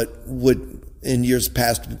style is what would in years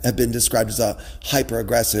past have been described as a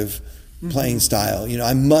hyper-aggressive playing style.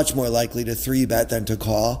 I'm much more likely to 3-bet than to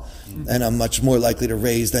call, and I'm much more likely to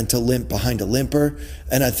raise than to limp behind a limper.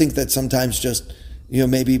 And I think that sometimes just,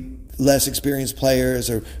 maybe less experienced players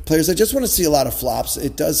or players that just want to see a lot of flops,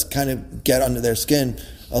 it does kind of get under their skin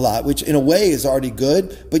a lot, which in a way is already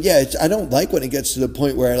good. But yeah, I don't like when it gets to the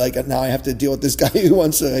point where like now I have to deal with this guy who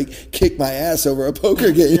wants to like kick my ass over a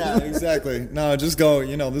poker game. Yeah, exactly. No, just go,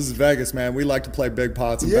 this is Vegas, man. We like to play big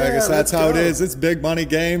pots in Vegas. That's how it is. It's big money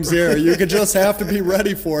games here. You just have to be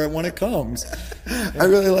ready for it when it comes. I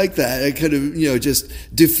really like that. It could have, just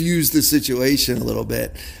diffused the situation a little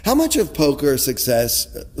bit. How much of poker success,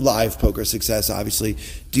 live poker success, obviously,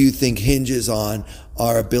 do you think hinges on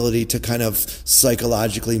our ability to kind of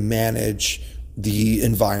psychologically manage the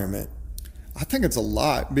environment? I think it's a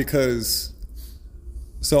lot because,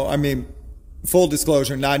 full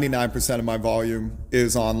disclosure, 99% of my volume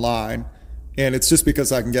is online. And it's just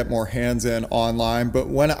because I can get more hands in online. But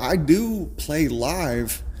when I do play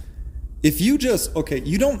live, if you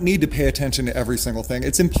you don't need to pay attention to every single thing.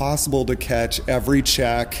 It's impossible to catch every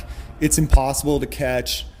check. It's impossible to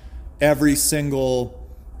catch every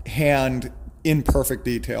single hand in perfect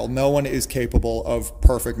detail. No one is capable of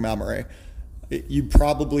perfect memory. You'd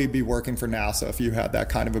probably be working for NASA if you had that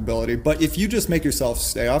kind of ability. But if you just make yourself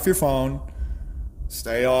stay off your phone,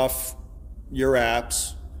 stay off your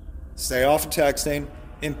apps, stay off of texting,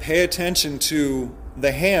 and pay attention to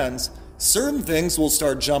the hands, certain things will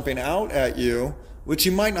start jumping out at you, which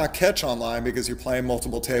you might not catch online because you're playing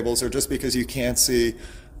multiple tables or just because you can't see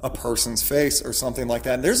a person's face or something like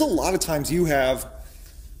that. And there's a lot of times you have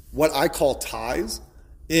what I call ties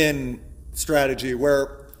in strategy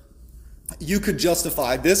where you could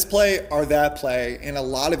justify this play or that play, and a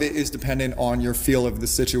lot of it is dependent on your feel of the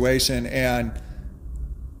situation, and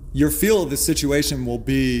your feel of the situation will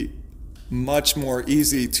be much more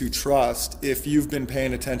easy to trust if you've been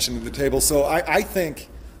paying attention to the table. So I think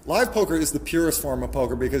live poker is the purest form of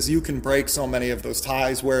poker because you can break so many of those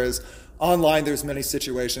ties, whereas online there's many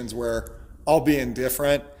situations where I'll be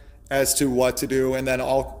indifferent as to what to do, and then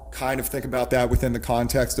I'll kind of think about that within the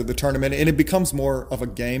context of the tournament, and it becomes more of a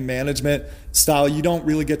game management style. You don't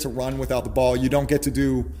really get to run without the ball. You don't get to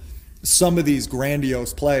do some of these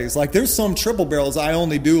grandiose plays. Like there's some triple barrels I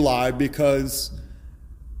only do live because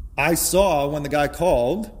I saw when the guy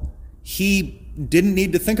called, he didn't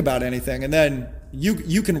need to think about anything. And then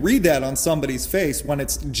you can read that on somebody's face when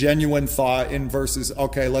it's genuine thought in versus,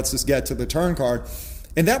 okay, let's just get to the turn card.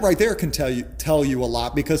 And that right there can tell you a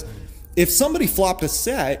lot, because if somebody flopped a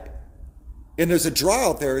set and there's a draw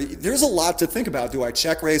out there, there's a lot to think about. Do I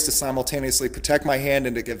check raise to simultaneously protect my hand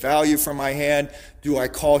and to get value from my hand? Do I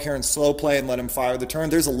call here and slow play and let him fire the turn?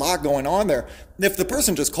 There's a lot going on there. And if the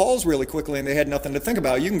person just calls really quickly and they had nothing to think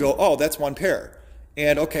about, you can go, oh, that's one pair.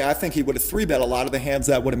 And okay, I think he would have 3-bet a lot of the hands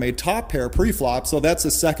that would have made top pair pre-flop, so that's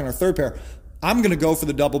a second or third pair. I'm going to go for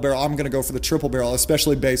the double barrel. I'm going to go for the triple barrel,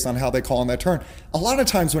 especially based on how they call on that turn. A lot of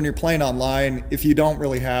times when you're playing online, if you don't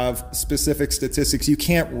really have specific statistics, you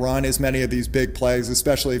can't run as many of these big plays,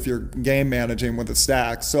 especially if you're game managing with a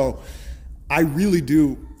stack. So I really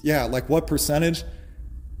do, like what percentage?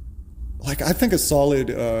 Like I think a solid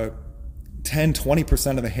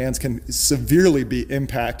 10-20% of the hands can severely be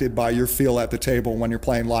impacted by your feel at the table when you're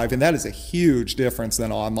playing live, and that is a huge difference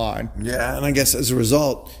than online. Yeah, and I guess as a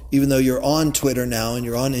result, even though you're on Twitter now and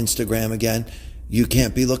you're on Instagram again, you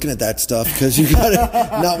can't be looking at that stuff because you got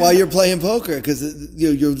to not while you're playing poker, because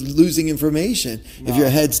you're losing information. No. If your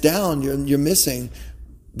head's down, you're missing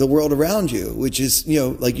the world around you, which is,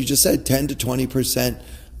 like you just said, 10 to 20%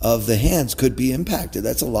 of the hands could be impacted.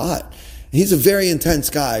 That's a lot. He's a very intense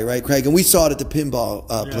guy, right, Craig? And we saw it at the pinball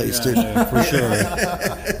place too. Yeah, for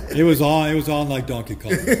sure. It was on like Donkey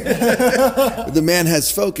Kong. The man has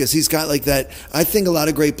focus. He's got like that. I think a lot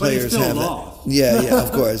of great players have that. Yeah,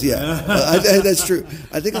 of course, yeah. That's true.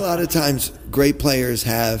 I think a lot of times great players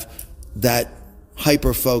have that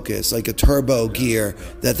hyper focus, like a turbo gear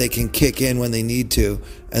that they can kick in when they need to.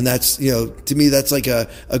 And that's, to me, that's like a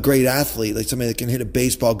great athlete, like somebody that can hit a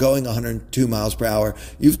baseball going 102 miles per hour.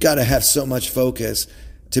 You've got to have so much focus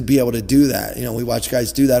to be able to do that. We watch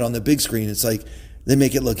guys do that on the big screen. It's like they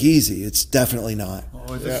make it look easy. It's definitely not.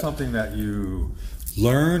 Oh, is this something that you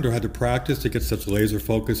learned or had to practice to get such laser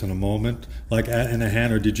focus in a moment, like in a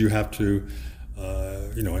hand, or did you have to,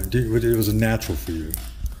 it was a natural for you?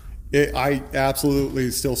 I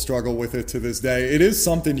absolutely still struggle with it to this day. It is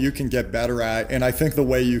something you can get better at, and I think the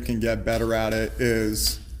way you can get better at it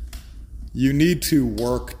is you need to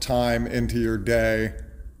work time into your day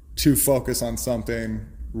to focus on something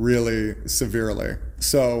really severely.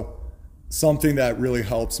 So something that really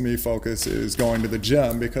helps me focus is going to the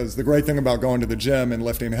gym, because the great thing about going to the gym and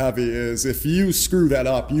lifting heavy is if you screw that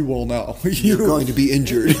up, you will know. You're going to be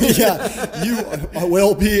injured. Yeah, you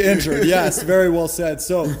will be injured. Yes, very well said.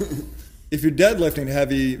 So if you're deadlifting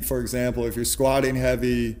heavy, for example, if you're squatting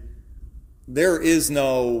heavy, there is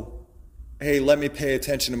no hey, let me pay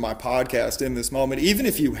attention to my podcast in this moment. Even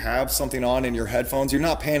if you have something on in your headphones, you're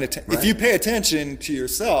not paying attention. Right. If you pay attention to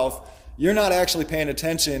yourself, you're not actually paying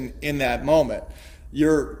attention in that moment.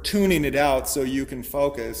 You're tuning it out so you can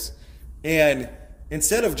focus. And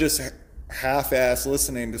instead of just half-ass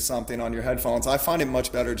listening to something on your headphones, I find it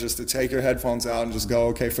much better just to take your headphones out and just go,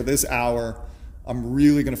 okay, for this hour, I'm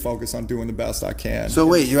really going to focus on doing the best I can. So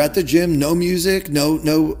wait, you're at the gym, no music, no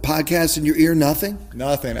podcast in your ear, nothing?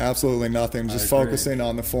 Nothing, absolutely nothing. Just focusing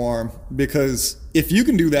on the form. Because if you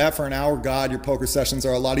can do that for an hour, God, your poker sessions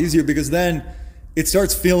are a lot easier, because then it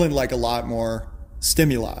starts feeling like a lot more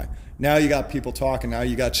stimuli. Now you got people talking. Now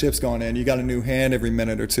you got chips going in. You got a new hand every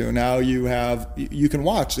minute or two. Now you can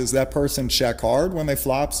watch. Does that person check hard when they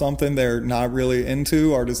flop something they're not really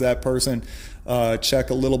into, or does that person check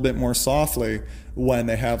a little bit more softly when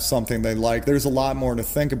they have something they like? There's a lot more to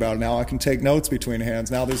think about. Now I can take notes between hands.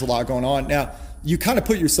 Now there's a lot going on. Now you kind of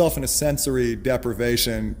put yourself in a sensory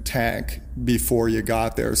deprivation tank before you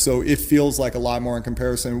got there. So it feels like a lot more in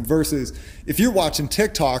comparison versus if you're watching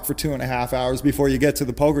TikTok for 2.5 hours before you get to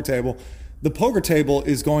the poker table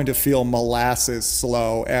is going to feel molasses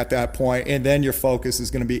slow at that point, and then your focus is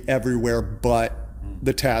going to be everywhere but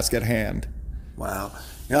the task at hand. Wow.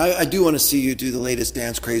 Now, I do want to see you do the latest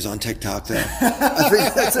dance craze on TikTok, though. I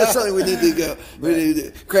think that's something we need to go.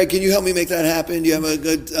 Craig, can you help me make that happen? Do you have a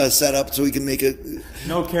good setup so we can make it?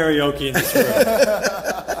 No karaoke in this room.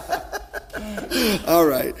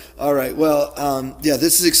 All right. Well,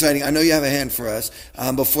 this is exciting. I know you have a hand for us.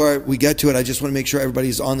 Before we get to it, I just want to make sure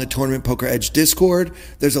everybody's on the Tournament Poker Edge Discord.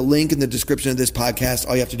 There's a link in the description of this podcast.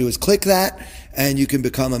 All you have to do is click that, and you can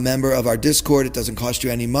become a member of our Discord. It doesn't cost you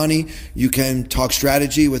any money. You can talk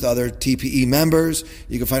strategy with other TPE members.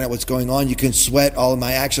 You can find out what's going on. You can sweat all of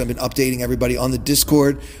my action. I've been updating everybody on the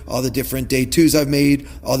Discord, all the different day twos I've made,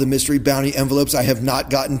 all the mystery bounty envelopes I have not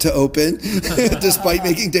gotten to open, despite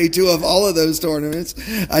making day two of all of those tournaments.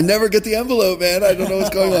 I never get the envelope, man. I don't know what's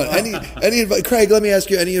going on. Any advice? Craig, let me ask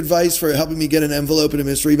you, any advice for helping me get an envelope in a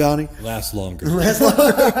mystery bounty? Last longer.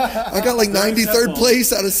 I got like 93rd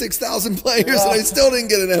place out of 6,000 players, and I still didn't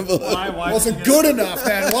get an envelope. Wasn't good enough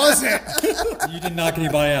then, was it? You didn't knock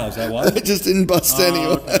anybody out, is that why? I just didn't bust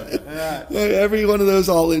anyone. Okay. Yeah. Every one of those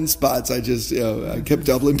all-in spots, I just, I kept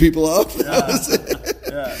doubling people up. That was it.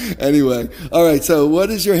 Yeah. Anyway, all right, so what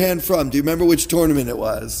is your hand from? Do you remember which tournament it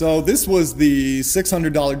was? So this was the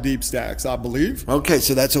 $600 deep stacks, I believe. Okay,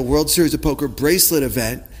 so that's a World Series of Poker bracelet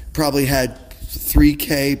event. Probably had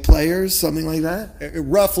 3K players, something like that?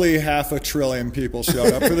 Roughly 500 billion people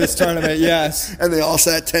showed up for this tournament, yes. And they all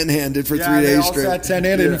sat 10-handed for 3 days straight. Yeah, they all sat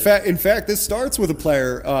 10-handed. Yeah. In fact, this starts with a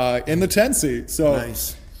player in the 10 seat. So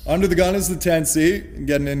nice. Under the gun is the 10 seat,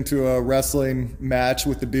 getting into a wrestling match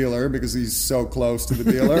with the dealer because he's so close to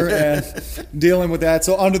the dealer and dealing with that.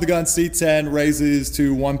 So under the gun, seat 10 raises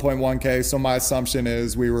to 1.1K. So my assumption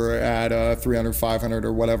is we were at 300, 500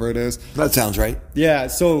 or whatever it is. That sounds right. Yeah,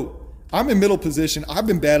 so I'm in middle position. I've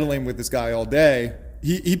been battling with this guy all day.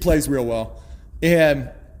 He plays real well. And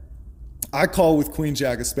I call with Queen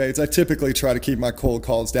Jack of Spades. I typically try to keep my cold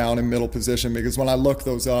calls down in middle position because when I look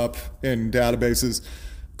those up in databases,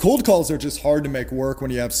 cold calls are just hard to make work when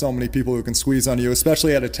you have so many people who can squeeze on you,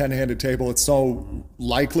 especially at a 10-handed table. It's so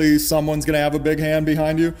likely someone's going to have a big hand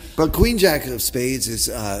behind you. But Queen Jack of Spades is,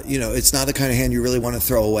 it's not the kind of hand you really want to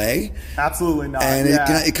throw away. Absolutely not. And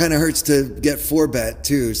it kind of hurts to get 4-bet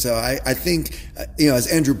too. So I think, as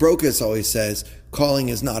Andrew Brokus always says, calling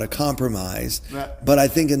is not a compromise. Right. But I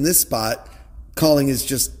think in this spot, calling is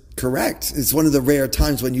just correct. It's one of the rare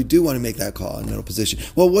times when you do want to make that call in middle position.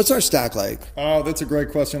 Well, what's our stack like? Oh, that's a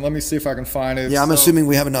great question. Let me see if I can find it. Yeah, I'm assuming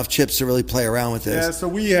we have enough chips to really play around with this. Yeah, so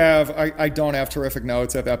we have, I don't have terrific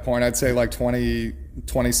notes at that point. I'd say like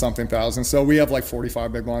 20-something thousand. So we have like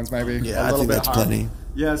 45 big blinds maybe. Yeah, I think that's plenty.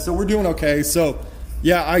 Yeah, so we're doing okay. So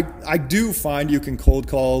yeah, I do find you can cold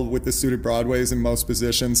call with the suited broadways in most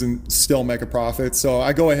positions and still make a profit. So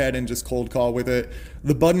I go ahead and just cold call with it.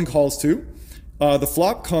 The button calls too. The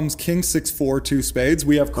flop comes King 6-4 2 spades.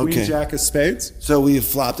 We have Queen Jack of Spades. So we've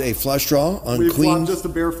flopped a flush draw on Queen. We've flopped just a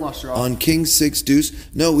bare flush draw on King 6 Deuce.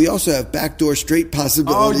 No, we also have backdoor straight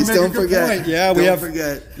possibilities. Oh, you make a good point. Yeah, Don't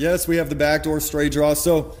forget. Yes, we have the backdoor straight draw.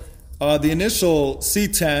 So the initial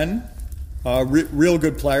C10, real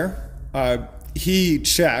good player. He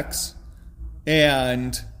checks,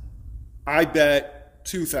 and I bet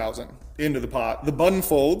 2,000 into the pot. The button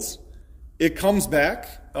folds. It comes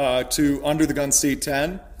back to under the gun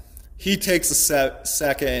C10. He takes a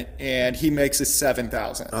second, and he makes it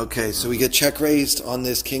 7,000. Okay, so we get check raised on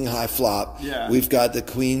this king high flop. Yeah. We've got the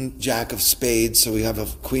Queen Jack of Spades, so we have a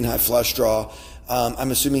queen high flush draw.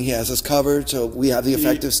 I'm assuming he has us covered, so we have the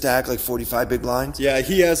effective stack, like 45 big blinds. Yeah,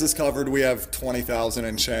 he has us covered. We have 20,000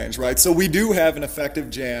 and change, right? So we do have an effective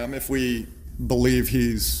jam if we believe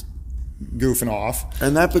he's goofing off.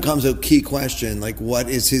 And that becomes a key question, like what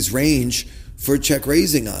is his range for check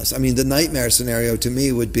raising us? I mean, the nightmare scenario to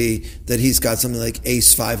me would be that he's got something like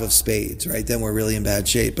ace-5 of spades, right? Then we're really in bad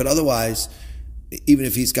shape. But otherwise, even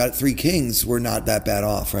if he's got 3 kings, we're not that bad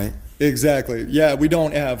off, right? Exactly. Yeah, we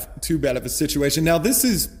don't have too bad of a situation. Now, this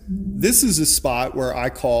is a spot where I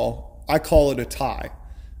call it a tie,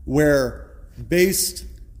 where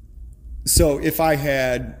so if I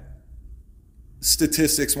had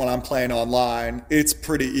statistics when I'm playing online, it's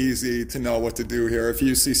pretty easy to know what to do here. If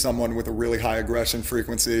you see someone with a really high aggression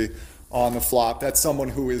frequency on the flop, that's someone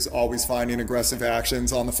who is always finding aggressive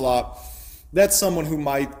actions on the flop. That's someone who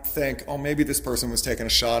might think, oh, maybe this person was taking a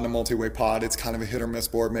shot in a multi-way pot. It's kind of a hit or miss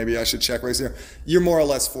board. Maybe I should check raise here. You're more or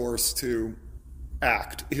less forced to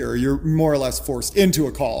act here. You're more or less forced into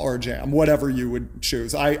a call or a jam, whatever you would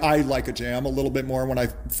choose. I like a jam a little bit more when I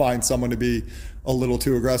find someone to be a little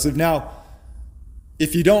too aggressive. Now,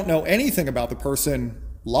 if you don't know anything about the person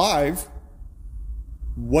live,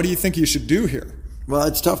 what do you think you should do here? Well,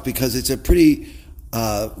 it's tough because it's a pretty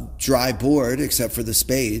dry board except for the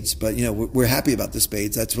spades, but we're happy about the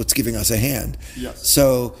spades. That's what's giving us a hand. Yes.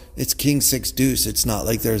 So it's king 6 deuce. It's not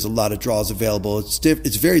like there's a lot of draws available. It's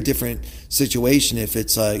a very different situation if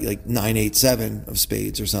it's like 9 8 7 of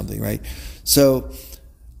spades or something, right? So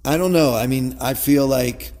I don't know. I mean, I feel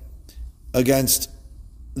like against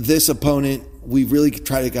this opponent, we need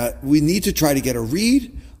to try to get a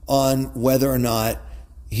read on whether or not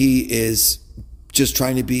he is just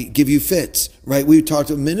trying to give you fits, right? We talked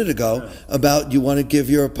a minute ago about you want to give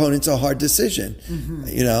your opponents a hard decision.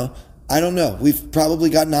 Mm-hmm. I don't know. We've probably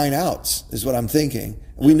got 9 outs is what I'm thinking.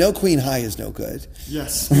 We know queen high is no good.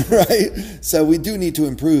 Yes. Right? So we do need to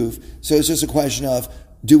improve. So it's just a question of,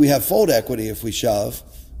 do we have fold equity if we shove?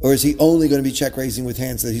 Or is he only going to be check raising with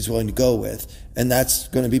hands that he's willing to go with? And that's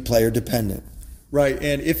going to be player dependent. Right,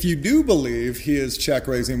 and if you do believe he is check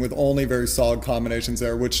raising with only very solid combinations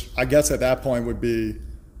there, which I guess at that point would be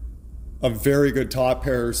a very good top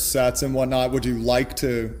pair sets and whatnot, would you like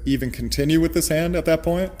to even continue with this hand at that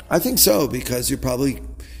point? I think so, because you're probably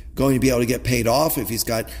going to be able to get paid off if he's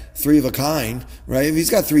got 3 of a kind, right? If he's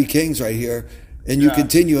got 3 kings right here, and you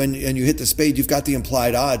continue and you hit the spade, you've got the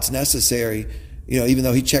implied odds necessary. Even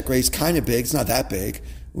though he check raised kind of big, it's not that big.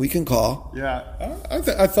 We can call. Yeah,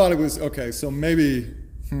 I thought it was okay. So maybe,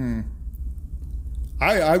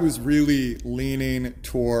 I was really leaning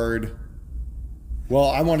toward. Well,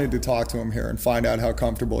 I wanted to talk to him here and find out how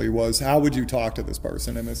comfortable he was. How would you talk to this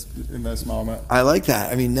person in this moment? I like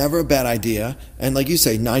that. I mean, never a bad idea. And like you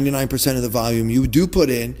say, 99% of the volume you do put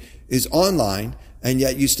in is online, and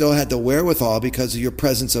yet you still had the wherewithal because of your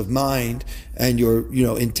presence of mind and your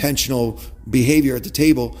intentional behavior at the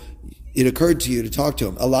table. It occurred to you to talk to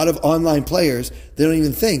him. A lot of online players, they don't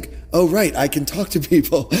even think, oh, right, I can talk to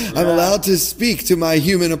people. Yeah. I'm allowed to speak to my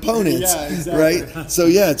human opponents. Yeah, exactly. Right? So,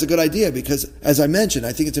 yeah, it's a good idea because, as I mentioned,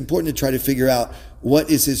 I think it's important to try to figure out what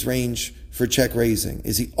is his range for check raising.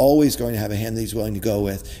 Is he always going to have a hand that he's willing to go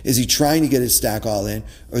with? Is he trying to get his stack all in?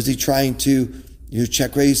 Or is he trying to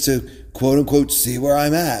check raise to, quote unquote, see where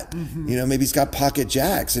I'm at? Mm-hmm. Maybe he's got pocket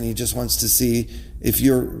jacks and he just wants to see if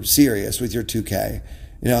you're serious with your 2K.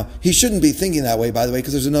 He shouldn't be thinking that way, by the way,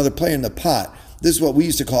 because there's another player in the pot. This is what we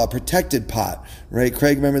used to call a protected pot, right?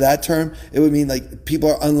 Craig, remember that term? It would mean like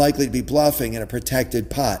people are unlikely to be bluffing in a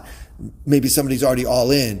protected pot. Maybe somebody's already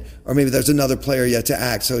all in, or maybe there's another player yet to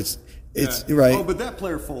act. So it's right. Oh, but that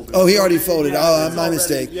player folded. Oh, he already folded. My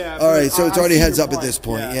mistake. Yeah, all right, so it's already heads up at this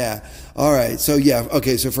point. Yeah. All right. So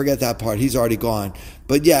okay. So forget that part. He's already gone.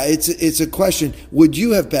 But yeah, it's a question. Would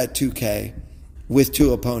you have bet 2K with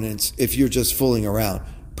 2 opponents if you're just fooling around?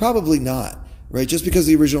 Probably not, right? Just because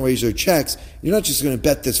the original raiser checks, you're not just going to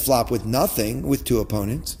bet this flop with nothing with 2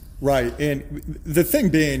 opponents. Right, and the thing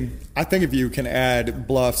being, I think if you can add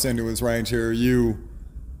bluffs into his range here, you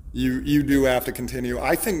do have to continue.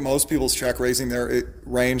 I think most people's check raising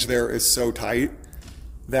range there is so tight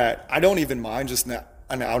that I don't even mind just an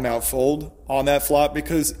out-and-out fold on that flop,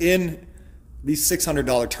 because in these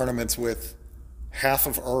 $600 tournaments with half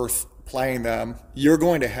of Earth playing them, you're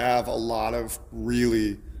going to have a lot of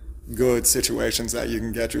really good situations that you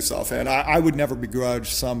can get yourself in. I would never begrudge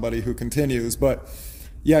somebody who continues, but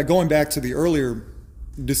yeah, going back to the earlier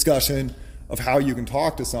discussion of how you can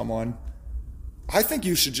talk to someone, I think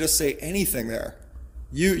you should just say anything there.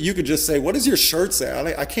 you could just say, what does your shirt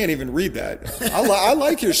say? I can't even read that. I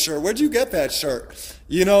like your shirt. Where'd you get that shirt?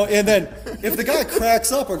 And then if the guy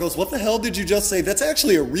cracks up or goes, what the hell did you just say? That's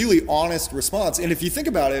actually a really honest response. And if you think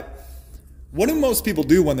about it, what do most people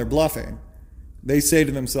do when they're bluffing? They say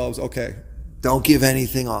to themselves, okay, don't give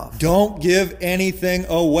anything off. Don't give anything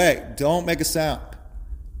away. Don't make a sound.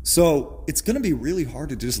 So it's going to be really hard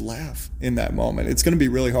to just laugh in that moment. It's going to be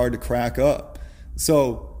really hard to crack up.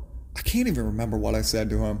 So I can't even remember what I said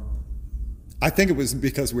to him. I think it was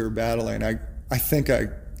because we were battling. I think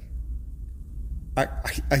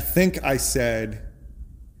I said,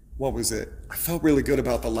 what was it? I felt really good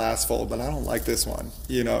about the last fold, but I don't like this one.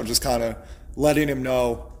 Just kind of letting him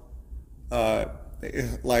know,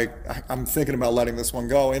 I'm thinking about letting this one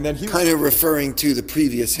go. And then he kind of referring to the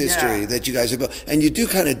previous history that you guys have built. And you do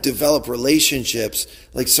kind of develop relationships,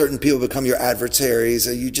 like certain people become your adversaries,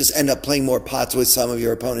 and you just end up playing more pots with some of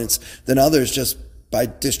your opponents than others just by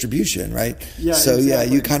distribution, right? Yeah. So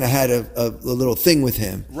exactly. you kind of had a little thing with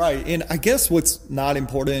him. Right. And I guess what's not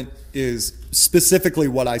important is specifically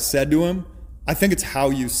what I said to him. I think it's how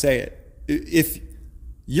you say it. If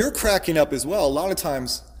you're cracking up as well, a lot of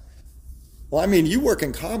times, well, I mean, you work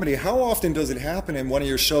in comedy. How often does it happen in one of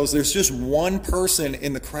your shows? There's just one person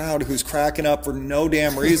in the crowd who's cracking up for no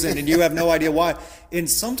damn reason, and you have no idea why. And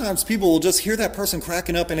sometimes people will just hear that person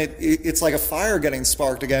cracking up, and it's like a fire getting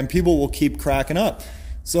sparked again. People will keep cracking up.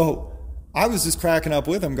 So I was just cracking up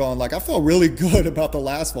with him, going like, I felt really good about the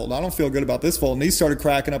last fold. I don't feel good about this fold. And he started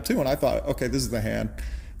cracking up too, and I thought, okay, this is the hand.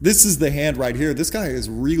 This is the hand right here. This guy is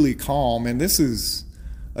really calm, and this is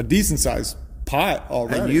a decent-sized pot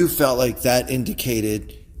already. And you felt like that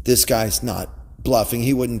indicated this guy's not bluffing.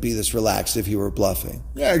 He wouldn't be this relaxed if he were bluffing.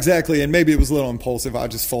 Yeah, exactly. And maybe it was a little impulsive. I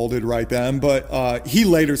just folded right then. But he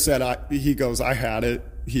later said, he goes, I had it.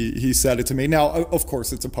 He said it to me. Now, of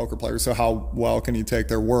course, it's a poker player, so how well can you take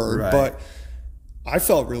their word? Right. But I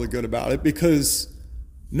felt really good about it because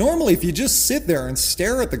normally if you just sit there and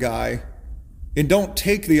stare at the guy and don't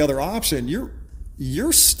take the other option,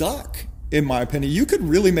 you're stuck. In my opinion, you could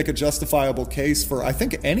really make a justifiable case for, I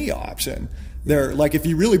think, any option there. Like if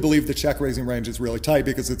you really believe the check raising range is really tight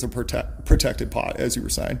because it's a protected pot, as you were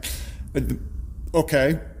saying.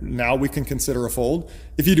 Okay, now we can consider a fold.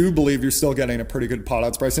 If you do believe you're still getting a pretty good pot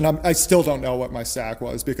odds price, and I still don't know what my stack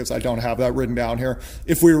was because I don't have that written down here.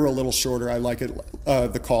 If we were a little shorter, I like it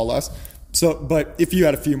the call less. So, but if you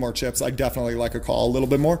had a few more chips, I definitely like a call a little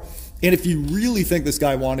bit more. And if you really think this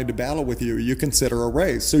guy wanted to battle with you, you consider a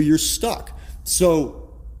raise. So you're stuck. So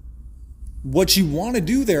what you want to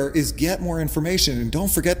do there is get more information. And don't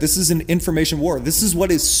forget, this is an information war. This is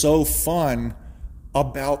what is so fun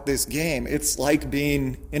about this game. It's like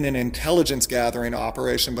being in an intelligence gathering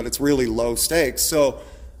operation, but it's really low stakes. So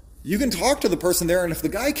you can talk to the person there, and if the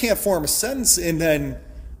guy can't form a sentence and then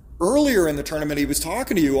earlier in the tournament he was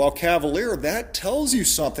talking to you all cavalier, that tells you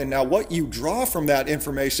something. Now what you draw from that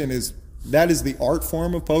information is the art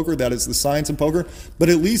form of poker, that is the science of poker, but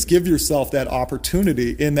at least give yourself that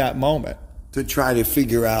opportunity in that moment to try to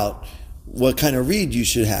figure out what kind of read you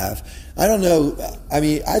should have. I don't know. I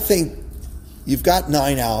mean, I think you've got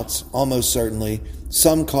 9 outs almost certainly.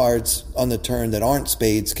 Some cards on the turn that aren't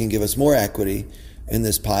spades can give us more equity in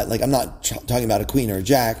this pot. Like I'm not talking about a queen or a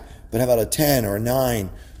jack, but how about a 10 or a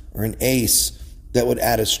 9 or an ace that would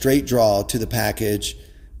add a straight draw to the package?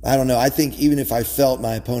 I don't know. I think even if I felt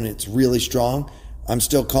my opponent's really strong, I'm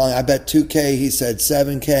still calling. I bet 2K, he said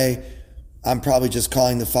 7K. I'm probably just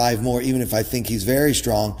calling the 5 more, even if I think he's very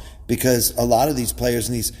strong, because a lot of these players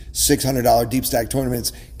in these $600 deep stack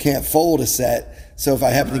tournaments can't fold a set. So if I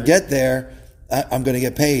happen to get there, I'm going to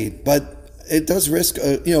get paid. But it does risk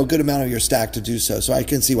a good amount of your stack to do so. So I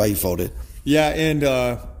can see why you folded. Yeah,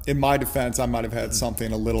 and in my defense, I might have had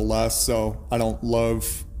something a little less, so I don't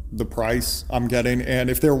love the price I'm getting. And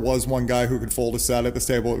if there was one guy who could fold a set at this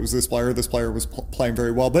table, it was this player. This player was playing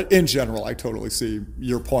very well. But in general, I totally see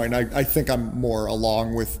your point. I think I'm more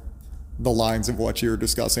along with the lines of what you're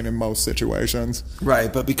discussing in most situations.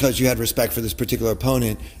 Right, but because you had respect for this particular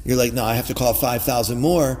opponent, you're like, no, I have to call 5,000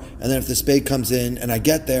 more, and then if the spade comes in and I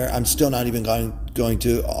get there, I'm still not even going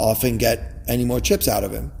to often get any more chips out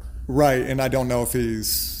of him. Right, and I don't know if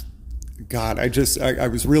he's... God, I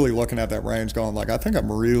was really looking at that range going like, I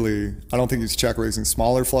don't think he's check raising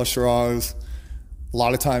smaller flush draws. A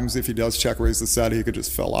lot of times if he does check raise the set, he could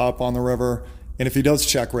just fill up on the river. And if he does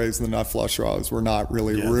check raise the nut flush draws, we're not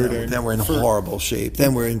really rooting. Then we're in horrible shape.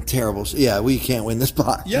 Then we're in terrible shape. Yeah, we can't win this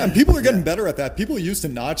pot. Yeah, and people are getting better at that. People used to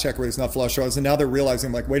not check raise nut flush draws, and now they're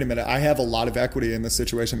realizing, like, wait a minute, I have a lot of equity in this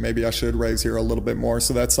situation. Maybe I should raise here a little bit more.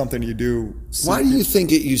 So that's something you do. Why do you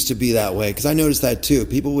think it used to be that way? Because I noticed that too.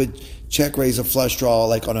 People would check raise a flush draw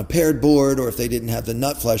like on a paired board, or if they didn't have the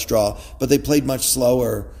nut flush draw, but they played much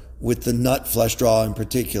slower with the nut flush draw in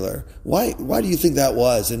particular. Why do you think that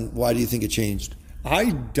was, and why do you think it changed?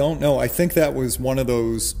 I don't know. I think that was one of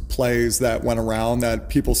those plays that went around that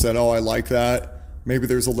people said, oh, I like that. Maybe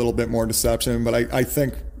there's a little bit more deception, but I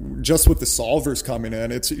think just with the solvers coming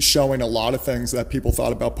in, it's showing a lot of things that people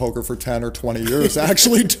thought about poker for 10 or 20 years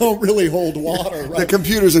actually don't really hold water. Right? The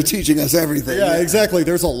computers are teaching us everything. Yeah, exactly.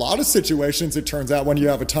 There's a lot of situations, it turns out, when you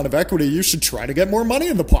have a ton of equity, you should try to get more money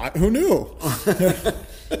in the pot. Who knew?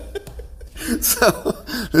 So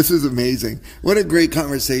this is amazing. What a great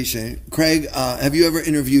conversation. Craig, have you ever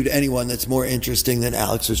interviewed anyone that's more interesting than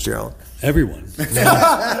Alex Fitzgerald? Everyone. No, like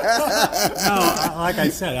I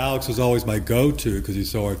said, Alex was always my go-to because he's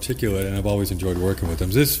so articulate, and I've always enjoyed working with him.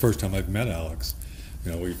 This is the first time I've met Alex.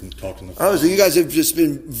 We've been talking on the phone. Oh, so you guys have just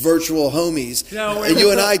been virtual homies. No, and you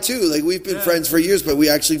and I, too. Like, we've been friends for years, but we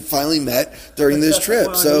actually finally met during this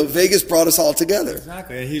trip. So Vegas brought us all together.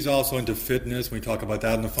 Exactly. And he's also into fitness. We talk about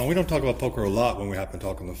that on the phone. We don't talk about poker a lot when we happen to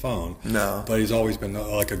talk on the phone. No. But he's always been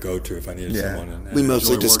like a go-to if I needed someone. And we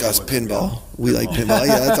mostly discuss pinball. We like pinball.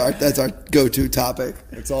 Yeah, that's our go-to topic.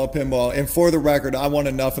 It's all pinball. And for the record, I won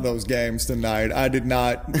enough of those games tonight. I did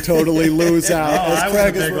not totally lose out.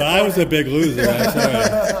 I was a big loser, actually.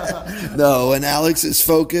 No, and Alex is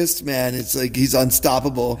focused, man. It's like he's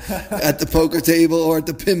unstoppable at the poker table or at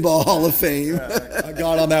the Pinball Hall of Fame. Yeah, I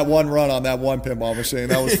got on that one run on that one pinball machine.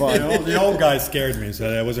 That was fun. The old guy scared me, so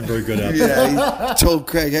I wasn't very good at it. Yeah, he told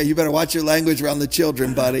Craig, hey, you better watch your language around the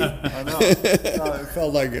children, buddy. I know.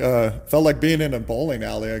 It felt like being in a bowling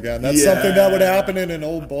alley again. That's something that would happen in an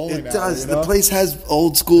old bowling alley. It does. You know? The place has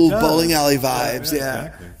old school bowling alley vibes. Yeah.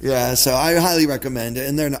 Exactly. Yeah, so I highly recommend it.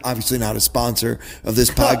 And they're obviously not a sponsor of this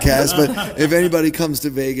podcast, but if anybody comes to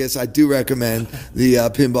Vegas, I do recommend the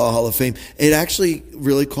Pinball Hall of Fame. It actually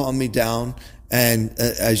really calmed me down. And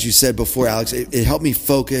as you said before, Alex, it helped me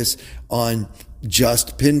focus on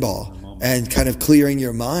just pinball and kind of clearing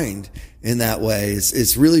your mind in that way.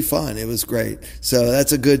 It's really fun. It was great. So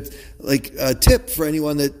that's a good tip for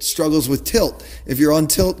anyone that struggles with tilt. If you're on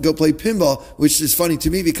tilt, go play pinball, which is funny to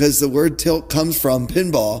me because the word tilt comes from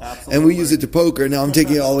pinball. Absolutely. And we use it to poker. Now I'm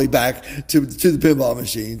taking it all the way back to the pinball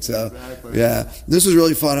machine. So exactly. Yeah, this was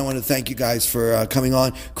really fun. I want to thank you guys for coming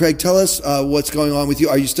on. Craig, tell us what's going on with you.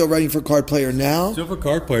 Are you still writing for Card Player now? Still for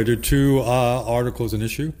Card Player. There are 2 articles an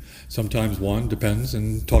issue. Sometimes 1, depends,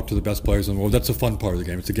 and talk to the best players in the world. That's a fun part of the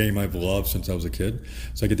game. It's a game I've loved since I was a kid.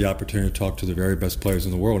 So I get the opportunity to talk to the very best players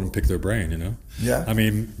in the world and pick their brain, Yeah. I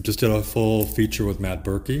mean, just did a full feature with Matt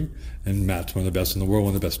Berkey, and Matt's one of the best in the world,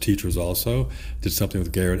 one of the best teachers also. Did something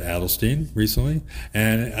with Garrett Adelstein recently,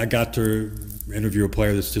 and I got to interview a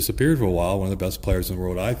player that's disappeared for a while. One of the best players in the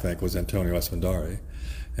world, I think, was Antonio Esfandari.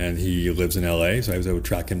 And he lives in LA, so I was able to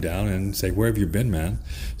track him down and say, where have you been, man?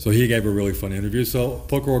 So he gave a really fun interview. So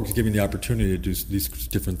PokerOrg is giving the opportunity to do these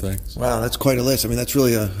different things. Wow, that's quite a list. I mean, that's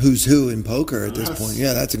really a who's who in poker at this point.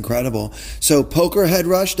 Yeah, that's incredible. So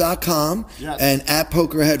pokerheadrush.com and at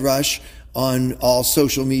pokerheadrush on all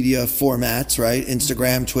social media formats, right?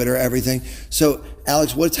 Instagram, Twitter, everything. So,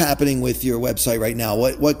 Alex, what's happening with your website right now?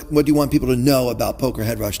 What do you want people to know about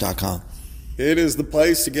pokerheadrush.com? It is the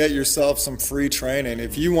place to get yourself some free training.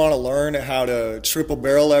 If you want to learn how to triple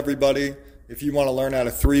barrel everybody, if you want to learn how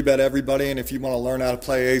to 3-bet everybody, and if you want to learn how to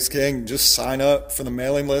play Ace King, just sign up for the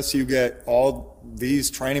mailing list. You get all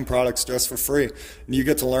these training products just for free. And you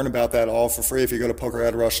get to learn about that all for free if you go to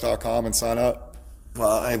pokerheadrush.com and sign up. Well,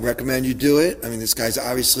 I recommend you do it. I mean, this guy's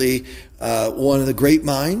obviously one of the great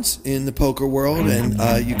minds in the poker world, and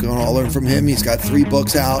you can all learn from him. He's got 3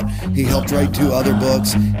 books out. He helped write 2 other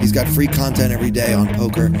books. He's got free content every day on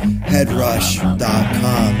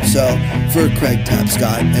pokerheadrush.com. So for Craig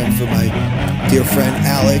Tapscott and for my dear friend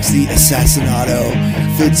Alex, the Assassinado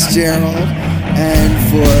Fitzgerald, and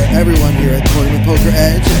for everyone here at Tournament Poker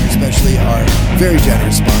Edge, and especially our very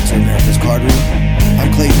generous sponsor, America's Card Room, I'm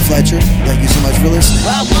Clayton Fletcher. Thank you so much for listening.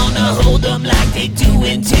 I wanna hold them like they do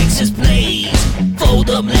in Texas plays. Fold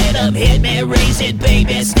them, let them hit me, raise it,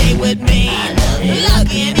 baby, stay with me. Luck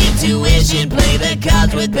and intuition, play the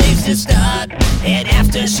cards with babes to start. And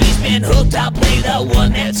after she's been hooked, I'll play the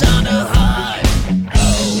one that's on her heart.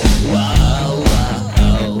 Oh, whoa,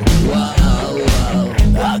 whoa, whoa,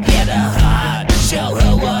 whoa. I'll get her heart, show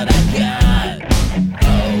her what I got.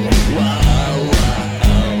 Oh, whoa,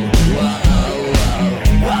 whoa, whoa, whoa.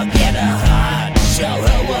 I'll get her heart, show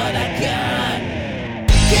her what I got.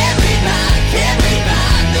 Can't read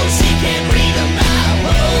mine, no she can't read a mile.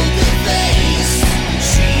 Hold the face,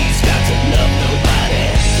 she's got to love nobody.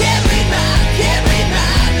 Can't read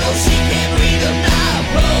mine, no she can't read a mile.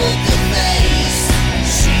 Hold the face,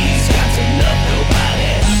 she's got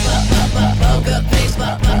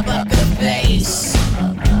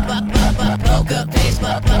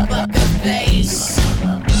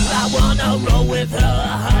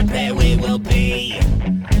will be.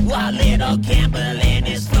 While little gambling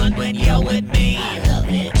is fun when you're with me. I love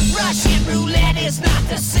it. Russian roulette is not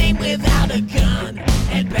the same without a gun.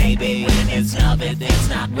 And baby, when it's love, if it's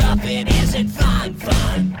not rough, it isn't fun.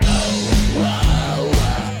 Oh, whoa,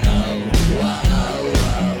 whoa, whoa,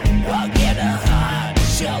 whoa. I'll get her hard,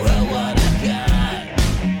 show her what I got.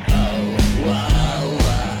 Oh, whoa,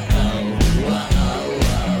 whoa, whoa,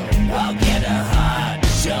 whoa. I'll get her hard,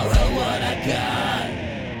 show her what I got.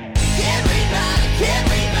 Can't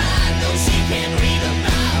read mine, no she can't read a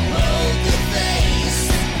mile. Poker face,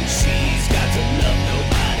 she's got to love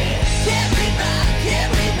nobody. Can't read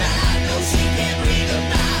mine, no she can't read a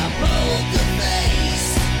mile. Poker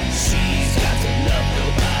face, she's got to love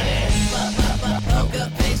nobody. Poker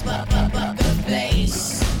face, poker face.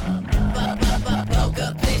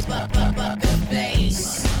 Poker face, poker face.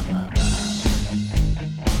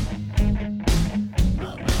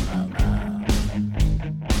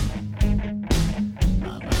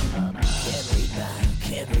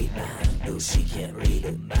 Can't read mine, no she can't read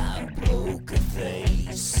a mile. Poker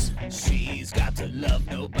face, she's got to love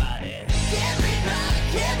nobody. Can't read mine,